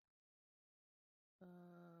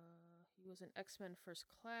 He was in X-Men First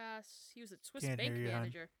Class. He was a Swiss Can't bank hear you, hon.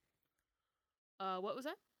 manager. What was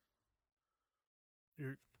that?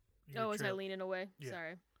 You're Was I leaning away? Yeah.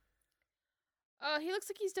 Sorry. He looks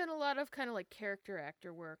like he's done a lot of kind of like character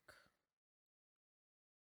actor work.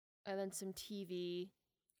 And then some TV.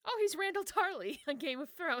 Oh, he's Randall Tarley on Game of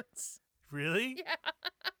Thrones. Really? Yeah.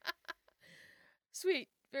 Sweet.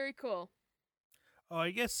 Very cool. Oh,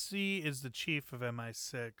 I guess C is the chief of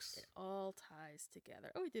MI6. It all ties together.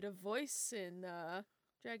 Oh, he did a voice in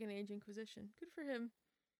Dragon Age Inquisition. Good for him.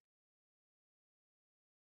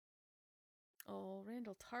 Oh,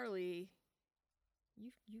 Randall Tarley.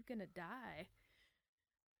 You gonna die.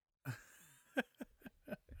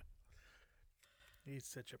 He's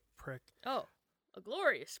such a prick. Oh, a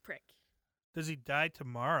glorious prick. Does he die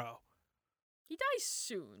tomorrow? He dies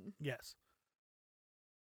soon. Yes.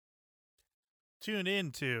 Tune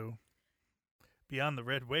in to Beyond the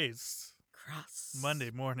Red Wastes Cross.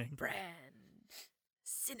 Monday morning. Brand.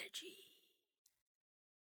 Synergy.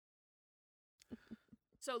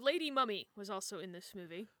 So Lady Mummy was also in this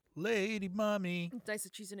movie. Lady Mummy. It's nice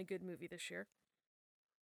that she's in a good movie this year.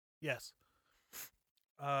 Yes.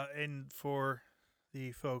 And for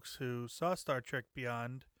the folks who saw Star Trek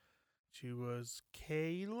Beyond, she was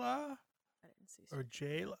Kayla I didn't see. or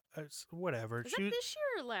Jayla, whatever. Was that this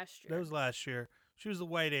year or last year? That was last year. She was the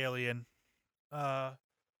white alien.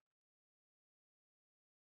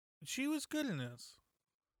 She was good in this.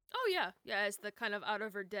 Oh yeah, as the kind of out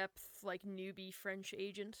of her depth, like newbie French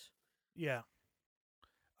agent. Yeah.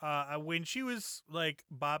 When she was like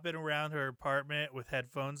bopping around her apartment with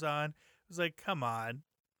headphones on, it was like, come on.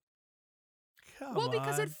 Well,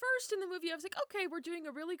 because at first in the movie I was like, okay, we're doing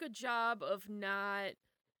a really good job of not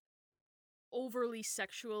overly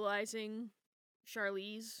sexualizing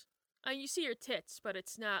Charlize. I mean, you see her tits, but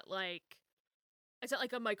it's not like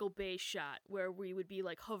a Michael Bay shot where we would be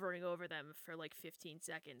like hovering over them for like 15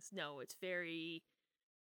 seconds. No, it's very.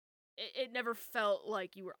 It never felt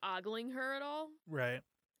like you were ogling her at all. Right.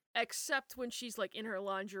 Except when she's like in her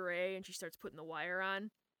lingerie and she starts putting the wire on.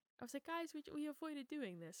 I was like, guys, we avoided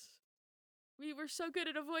doing this. We were so good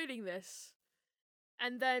at avoiding this.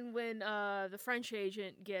 And then when the French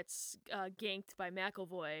agent gets ganked by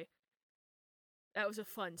McAvoy, that was a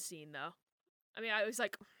fun scene, though. I mean, I was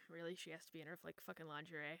like, really? She has to be in her, like, fucking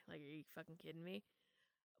lingerie? Like, are you fucking kidding me?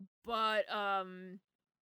 But,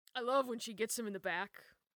 I love when she gets him in the back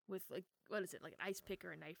with, like, what is it, like an ice pick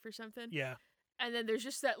or a knife or something? Yeah. And then there's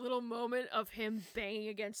just that little moment of him banging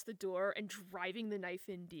against the door and driving the knife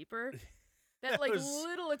in deeper. That, like,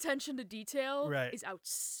 little attention to detail is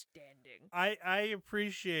outstanding. I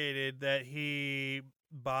appreciated that he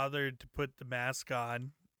bothered to put the mask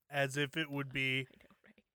on as if it would be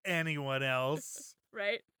anyone else.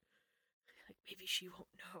 Right? Like, maybe she won't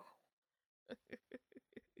know.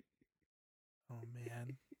 Oh,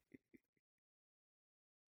 man.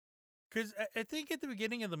 Because I think at the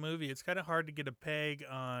beginning of the movie, it's kind of hard to get a peg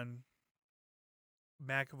on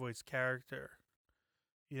McAvoy's character.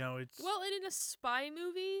 You know, it's well, and in a spy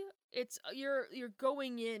movie, it's you're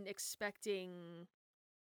going in expecting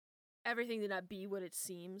everything to not be what it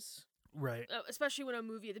seems. Right. Especially when a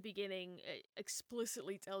movie at the beginning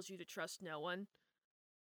explicitly tells you to trust no one.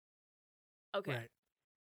 Okay. Right.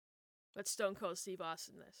 But Stone Cold Steve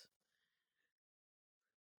Austin this.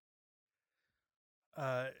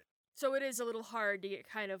 So it is a little hard to get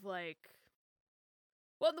kind of like,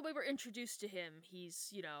 well, the way we're introduced to him, he's,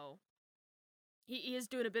 you know, he is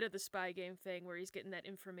doing a bit of the spy game thing where he's getting that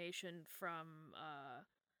information from,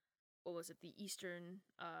 what was it, the Eastern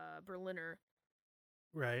Berliner.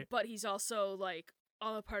 Right. But he's also, like,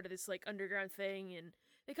 all a part of this, like, underground thing, and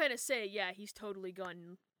they kind of say, yeah, he's totally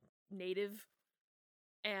gone native.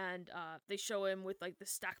 And they show him with, like, the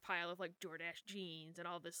stockpile of, like, Jordache jeans and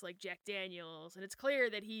all this, like, Jack Daniels. And it's clear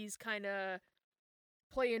that he's kind of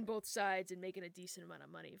playing both sides and making a decent amount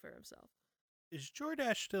of money for himself. Is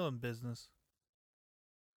Jordache still in business?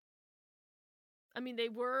 I mean, they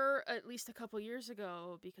were at least a couple years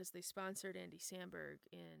ago because they sponsored Andy Samberg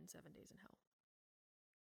in 7 Days in Hell.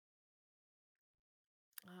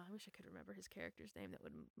 I wish I could remember his character's name. That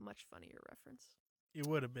would be a much funnier reference. It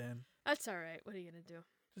would have been. That's all right. What are you going to do?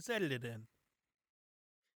 Just edit it in.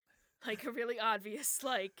 Like a really obvious,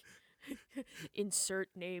 like, insert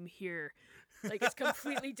name here. Like, it's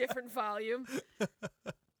completely different volume. You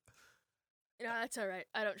know, that's all right.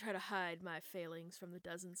 I don't try to hide my failings from the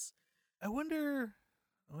dozens. I wonder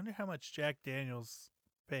how much Jack Daniels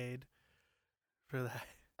paid for that.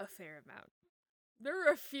 A fair amount. There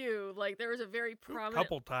were a few. Like, there was a very prominent... A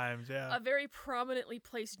couple times, yeah. A very prominently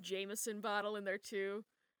placed Jameson bottle in there, too.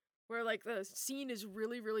 Where, like, the scene is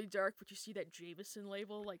really, really dark, but you see that Jameson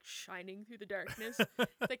label, like, shining through the darkness.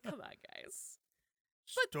 Like, come on, guys.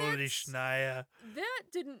 Stolichnaya. That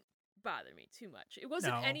didn't bother me too much. It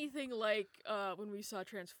wasn't anything like when we saw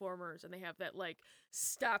Transformers and they have that, like,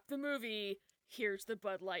 stop the movie, here's the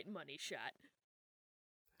Bud Light money shot.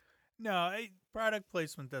 No, product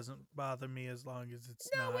placement doesn't bother me as long as it's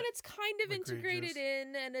not. No, when it's kind of integrated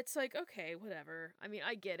in and it's like, okay, whatever. I mean,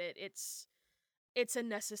 I get it. It's a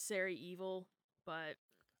necessary evil, but...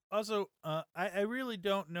 Also, I really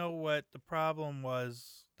don't know what the problem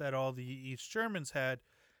was that all the East Germans had.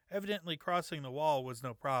 Evidently, crossing the wall was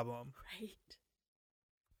no problem. Right.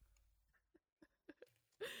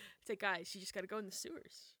 It's like, guys, you just gotta go in the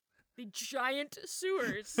sewers. The giant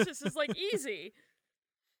sewers. This is, like, easy.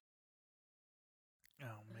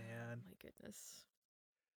 Oh, man. My goodness.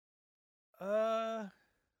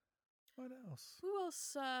 What else? Who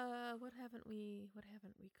else, what haven't we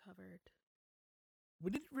covered? We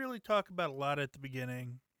didn't really talk about a lot at the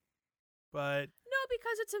beginning, but... No,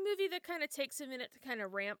 because it's a movie that kind of takes a minute to kind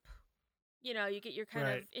of ramp. You know, you get your kind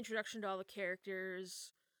of introduction to all the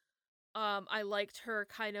characters. I liked her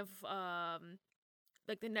kind of,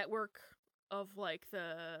 like, the network of, like,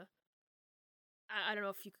 the... I don't know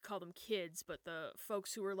if you could call them kids, but the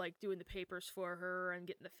folks who were, like, doing the papers for her and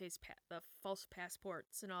getting the false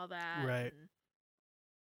passports and all that. Right. And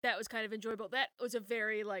that was kind of enjoyable. That was a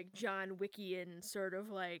very, like, John Wickian sort of,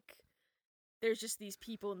 like, there's just these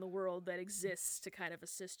people in the world that exist to kind of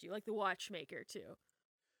assist you. Like the Watchmaker, too.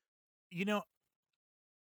 You know,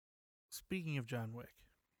 speaking of John Wick.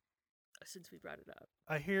 Since we brought it up.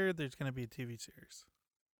 I hear there's going to be a TV series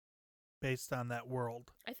based on that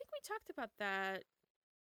world. I think we talked about that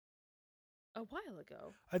a while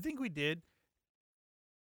ago. I think we did.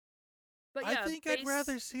 But yeah, I think I'd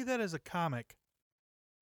rather see that as a comic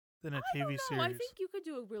than a TV series. I think you could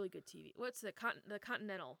do a really good TV. What's the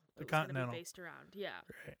Continental? The Continental. Based around, yeah.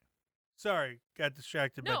 Right. Sorry, got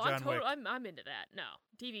distracted by John Wick. I'm into that. No,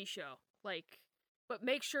 TV show. Like, But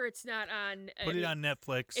make sure it's not on. Put it on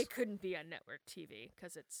Netflix. It couldn't be on network TV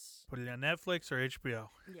because it's. Put it on Netflix or HBO.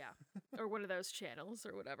 Yeah, or one of those channels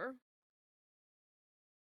or whatever.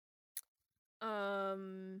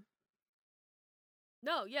 No,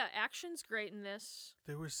 yeah, action's great in this.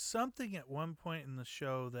 There was something at one point in the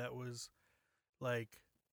show that was like,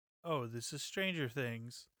 oh, this is Stranger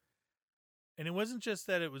Things. And it wasn't just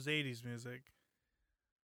that it was 80s music,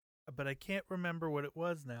 but I can't remember what it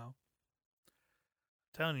was now.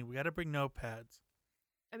 I'm telling you, we got to bring notepads.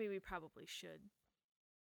 I mean, we probably should.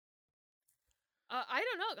 I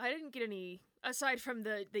don't know. I didn't get any, aside from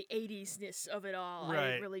the 80s-ness of it all, I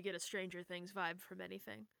didn't really get a Stranger Things vibe from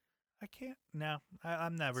anything. I can't. No,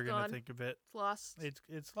 I'm never going to think of it. It's lost. It's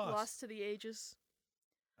lost. Lost to the ages.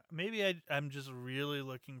 Maybe I'm just really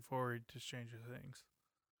looking forward to Stranger Things.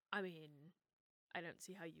 I mean, I don't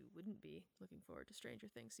see how you wouldn't be looking forward to Stranger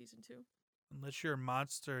Things Season 2. Unless you're a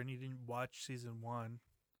monster and you didn't watch Season 1.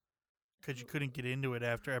 Because you couldn't get into it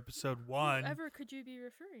after Episode 1. Whoever could you be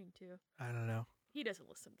referring to? I don't know. He doesn't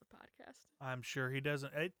listen to the podcast. I'm sure he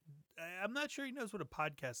doesn't. I'm not sure he knows what a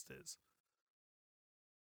podcast is.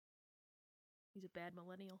 He's a bad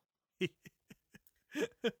millennial. Yeah,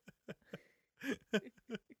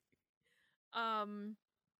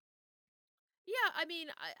 I mean,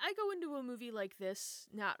 I go into a movie like this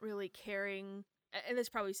not really caring, and this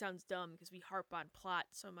probably sounds dumb because we harp on plot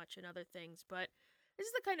so much and other things, but this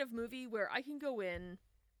is the kind of movie where I can go in,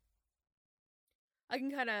 I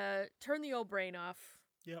can kind of turn the old brain off.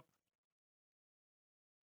 Yep.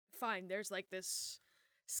 Fine, there's like this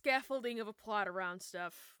scaffolding of a plot around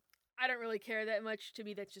stuff. I don't really care that much. To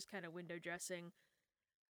me, that's just kind of window dressing.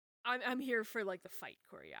 I'm here for like the fight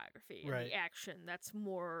choreography and the action. That's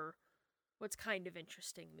more what's kind of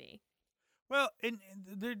interesting me. Well, and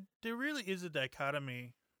there really is a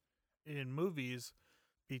dichotomy in movies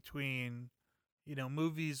between,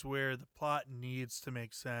 movies where the plot needs to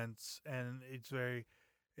make sense and it's very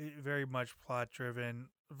much plot driven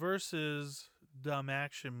versus dumb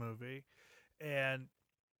action movie, and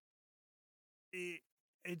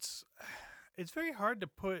it's very hard to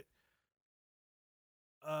put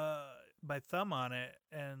my thumb on it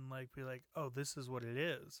and like be like, oh, this is what it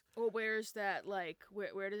is. Well, where's that, like,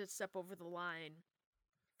 where does it step over the line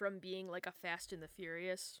from being like a Fast and the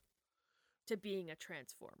Furious to being a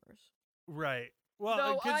Transformers? Right. Well,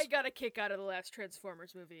 though I got a kick out of the last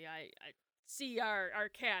Transformers movie. I see our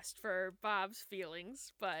cast for Bob's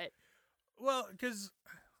feelings, but well, because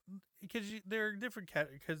there are different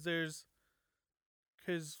categories.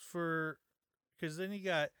 Because then you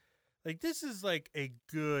got, like, this is like a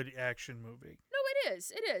good action movie. No, it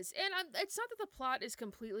is, and it's not that the plot is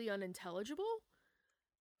completely unintelligible.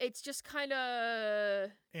 It's just kind of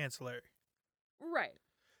ancillary, right?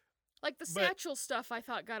 Like the satchel stuff, I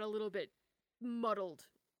thought got a little bit muddled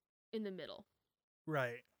in the middle.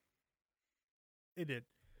 Right. It did,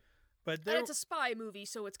 but and it's a spy movie,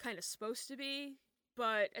 so it's kind of supposed to be.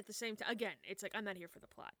 But at the same time, again, it's like I'm not here for the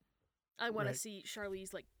plot. I want to see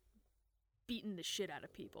Charlize like beating the shit out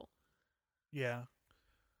of people. Yeah.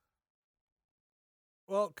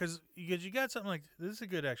 Well, because you got something like this is a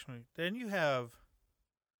good action movie. Then you have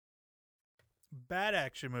bad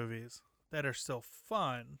action movies that are still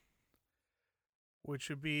fun, which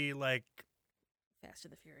would be like Fast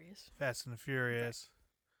and the Furious. Okay.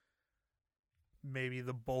 Maybe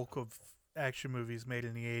the bulk of action movies made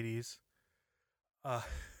in the 80s.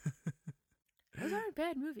 Those aren't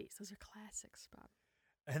bad movies. Those are classics, Bob.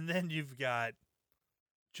 And then you've got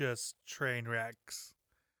just train wrecks.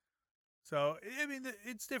 So, I mean,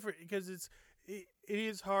 it's different because it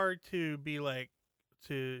is hard to be like,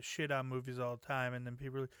 to shit on movies all the time. And then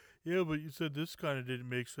people are like, yeah, but you said this kind of didn't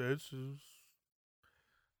make sense.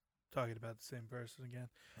 Talking about the same person again.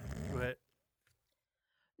 But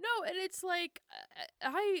no, and it's like,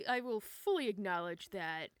 I will fully acknowledge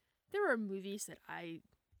that there are movies that I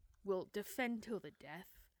will defend till the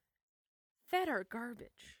death that are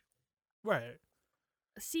garbage. Right.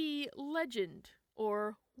 See Legend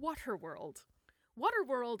or Waterworld.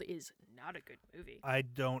 Waterworld is not a good movie. I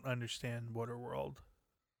don't understand Waterworld.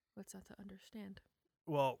 What's not to understand?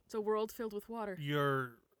 Well, it's a world filled with water.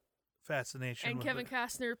 Your fascination and with Kevin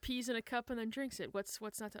Costner pees in a cup and then drinks it. What's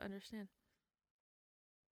not to understand?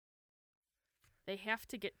 They have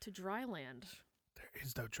to get to dry land. There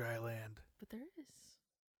is no dry land. But there is.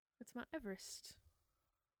 It's Mount Everest.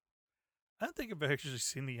 I don't think I've actually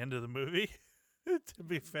seen the end of the movie, to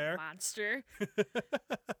be fair. Monster.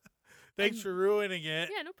 Thanks for ruining it.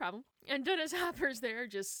 Yeah, no problem. And Dennis Hopper's there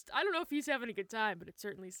just, I don't know if he's having a good time, but it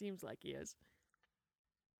certainly seems like he is.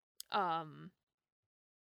 Oh, that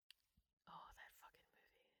fucking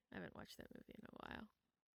movie. I haven't watched that movie in a while.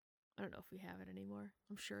 I don't know if we have it anymore.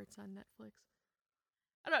 I'm sure it's on Netflix.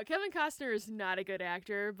 I don't know. Kevin Costner is not a good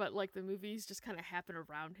actor, but like the movies just kind of happen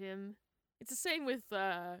around him. It's the same with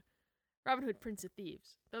Robin Hood, Prince of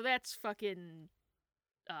Thieves. Though that's fucking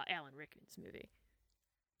Alan Rickman's movie.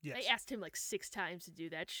 Yes. They asked him like 6 times to do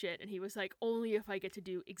that shit, and he was like, only if I get to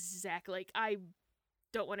do exactly, like, I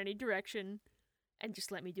don't want any direction, and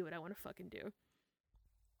just let me do what I want to fucking do.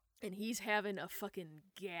 And he's having a fucking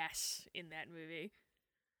gas in that movie.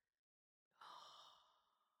 Oh,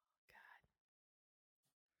 God.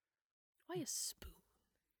 Why a spoon?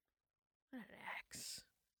 Not an axe.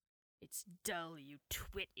 It's dull, you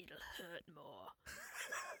twit, it'll hurt more.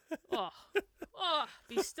 Oh,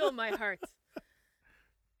 be still my heart.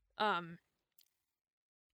 No,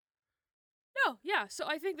 yeah. So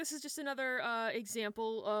I think this is just another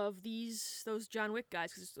example of those John Wick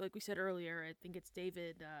guys. Because, like we said earlier, I think it's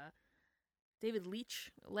David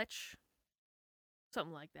Lech,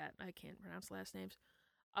 something like that. I can't pronounce last names.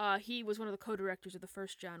 He was one of the co-directors of the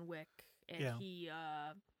first John Wick, and he,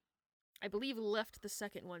 I believe, left the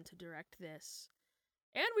second one to direct this.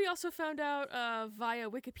 And we also found out via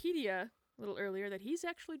Wikipedia a little earlier that he's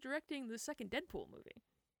actually directing the second Deadpool movie.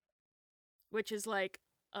 Which is like,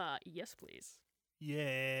 yes, please.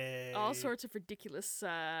 Yay. All sorts of ridiculous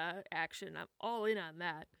action. I'm all in on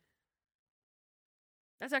that.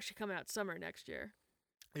 That's actually coming out summer next year.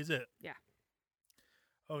 Is it? Yeah.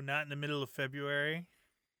 Oh, not in the middle of February?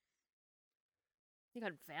 I think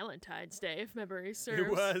on Valentine's Day, if memory serves.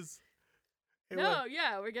 It was.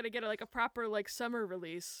 Yeah, we're going to get a proper like summer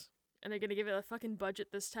release. And they're going to give it a fucking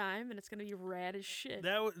budget this time, and it's going to be rad as shit.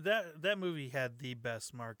 That movie had the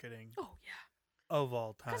best marketing. Oh, yeah. Of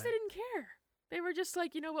all time. Because they didn't care. They were just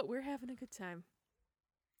like, you know what, we're having a good time.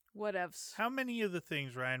 Whatevs. How many of the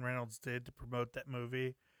things Ryan Reynolds did to promote that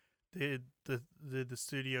movie did the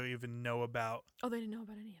studio even know about? Oh, they didn't know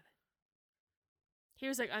about any of it. He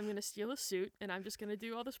was like, I'm going to steal a suit, and I'm just going to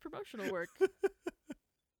do all this promotional work.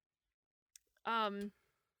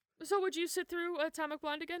 So would you sit through Atomic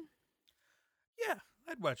Blonde again? Yeah,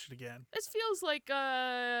 I'd watch it again. This feels like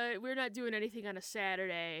we're not doing anything on a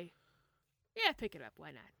Saturday. Yeah, pick it up.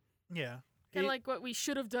 Why not? Yeah. Kind of like what we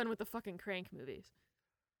should have done with the fucking Crank movies.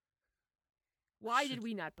 Why did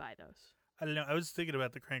we not buy those? I don't know. I was thinking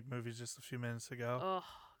about the Crank movies just a few minutes ago. Oh,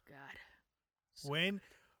 God. So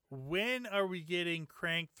when are we getting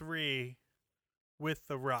Crank 3 with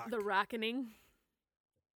The Rock? The Rockening?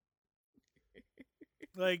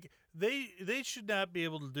 Like, they should not be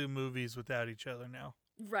able to do movies without each other now.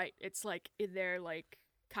 Right. It's like in their like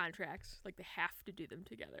contracts. Like they have to do them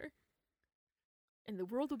together. And the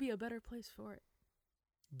world will be a better place for it.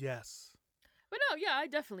 Yes. But no, yeah, I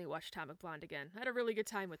definitely watched Atomic Blonde again. I had a really good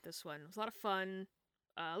time with this one. It was a lot of fun.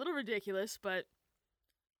 A little ridiculous, but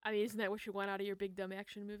I mean, isn't that what you want out of your big dumb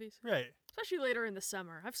action movies? Right. Especially later in the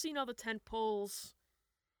summer. I've seen all the tent poles.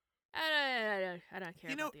 I don't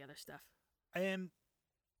care about the other stuff. And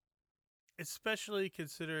especially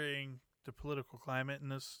considering the political climate in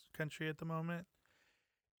this country at the moment,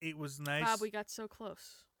 it was nice. Bob, we got so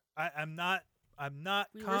close. I'm not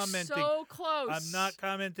We commenting. were so close. I'm not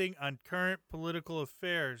commenting on current political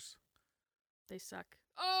affairs. They suck.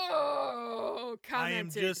 Oh, commented. I am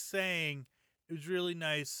just saying it was really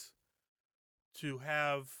nice to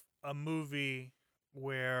have a movie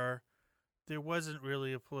where there wasn't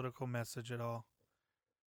really a political message at all.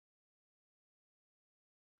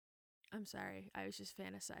 I'm sorry. I was just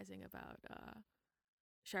fantasizing about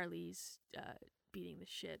Charlize beating the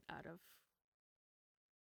shit out of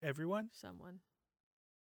Everyone? someone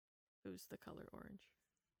who's the color orange.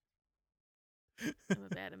 I'm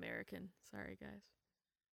a bad American. Sorry, guys.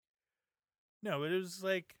 No, but it was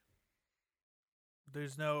like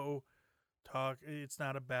there's no talk. It's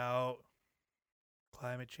not about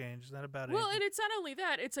climate change. It's not about Well, anything. and it's not only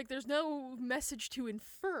that. It's like there's no message to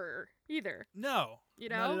infer either. No, You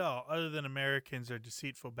not know? at all. Other than Americans are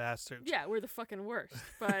deceitful bastards. Yeah, we're the fucking worst.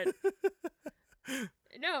 But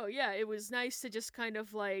no, yeah, it was nice to just kind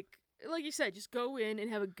of like you said, just go in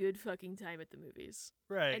and have a good fucking time at the movies.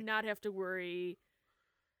 Right. And not have to worry.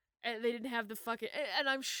 And they didn't have the fucking. And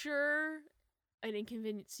I'm sure An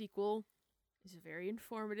Inconvenient Sequel is a very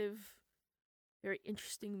informative, very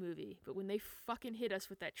interesting movie. But when they fucking hit us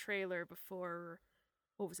with that trailer before,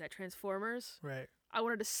 what was that, Transformers? Right. I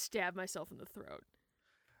wanted to stab myself in the throat.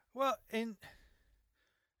 Well, and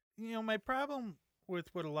my problem with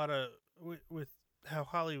what a lot of with how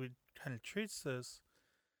Hollywood kind of treats this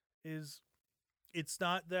is it's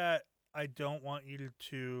not that I don't want you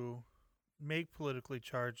to make politically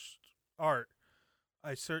charged art.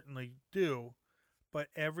 I certainly do. But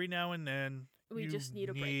every now and then We just need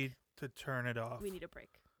a break. Need to turn it off. We need a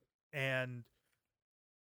break. And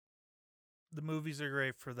the movies are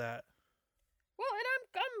great for that. Well, and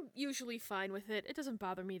I'm usually fine with it. It doesn't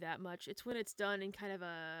bother me that much. It's when it's done in kind of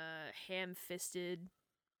a ham-fisted,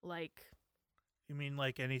 like... You mean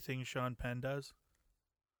like anything Sean Penn does?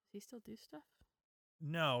 Does he still do stuff?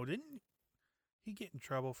 No, didn't he get in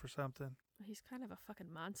trouble for something? He's kind of a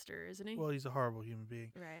fucking monster, isn't he? Well, he's a horrible human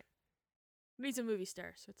being. Right. But he's a movie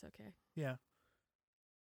star, so it's okay. Yeah.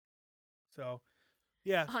 So,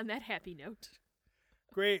 yeah. On that happy note.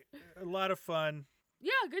 Great. A lot of fun.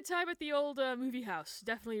 Yeah, good time at the old movie house.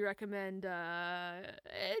 Definitely recommend.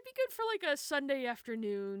 It'd be good for like a Sunday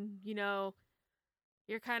afternoon, you know.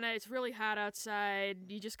 You're it's really hot outside.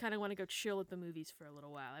 You just kind of want to go chill at the movies for a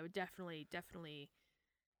little while. I would definitely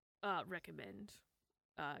recommend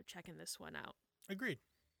checking this one out. Agreed.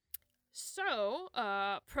 So,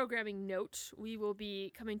 programming note, we will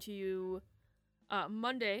be coming to you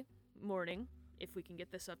Monday morning, if we can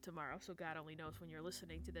get this up tomorrow, so God only knows when you're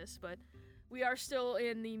listening to this, but we are still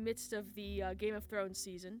in the midst of the Game of Thrones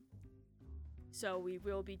season, so we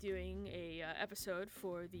will be doing a episode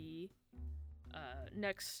for the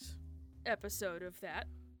next episode of that.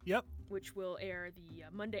 Yep. Which will air the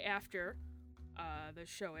Monday after the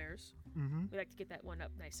show airs. Mm-hmm. We like to get that one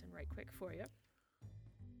up nice and right quick for you.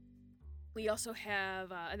 We also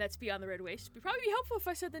have, and that's Beyond the Red Waste. It'd probably be helpful if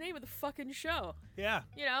I said the name of the fucking show. Yeah.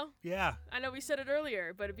 You know? Yeah. I know we said it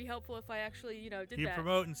earlier, but it'd be helpful if I actually, did that. You're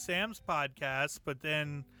promoting Sam's podcast, but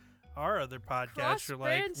then our other podcast, you're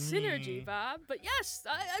like... Cross-brand synergy, Bob. But yes,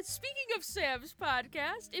 speaking of Sam's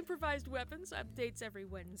podcast, Improvised Weapons updates every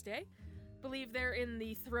Wednesday. Believe they're in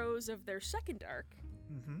the throes of their second arc,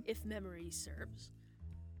 if memory serves.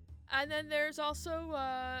 And then there's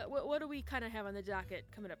also, what do we kind of have on the docket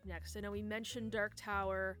coming up next? I know we mentioned Dark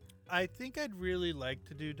Tower. I think I'd really like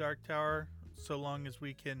to do Dark Tower, so long as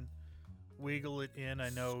we can wiggle it in. I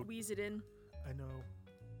know. Squeeze it in. I know.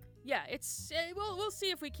 Yeah, it's, we'll see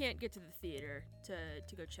if we can't get to the theater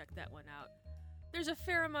to go check that one out. There's a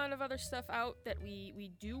fair amount of other stuff out that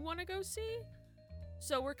we do want to go see.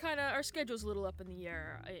 So we're our schedule's a little up in the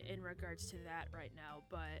air in regards to that right now,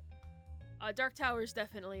 but... Dark Tower is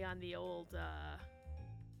definitely on the old,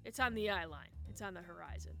 it's on the eye line. It's on the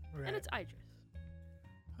horizon. Right. And it's Idris.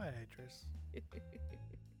 Hi, Idris.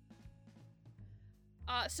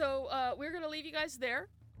 So we're going to leave you guys there.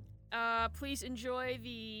 Please enjoy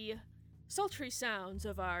the sultry sounds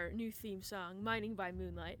of our new theme song, Mining by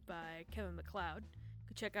Moonlight by Kevin MacLeod. You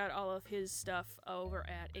can check out all of his stuff over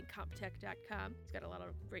at incomptech.com. He's got a lot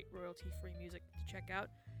of great royalty-free music to check out.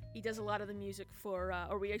 He does a lot of the music for,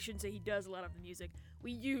 I shouldn't say he does a lot of the music.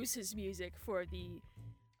 We use his music for the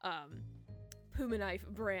Puma Knife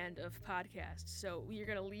brand of podcasts. So we are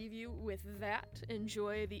going to leave you with that.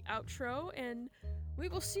 Enjoy the outro, and we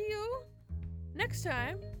will see you next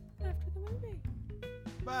time after the movie.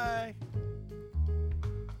 Bye.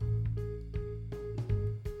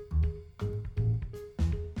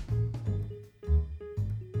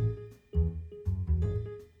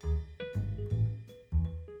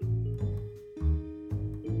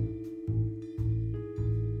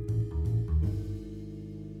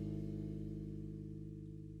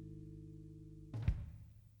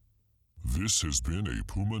 This has been a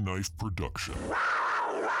Puma Knife production.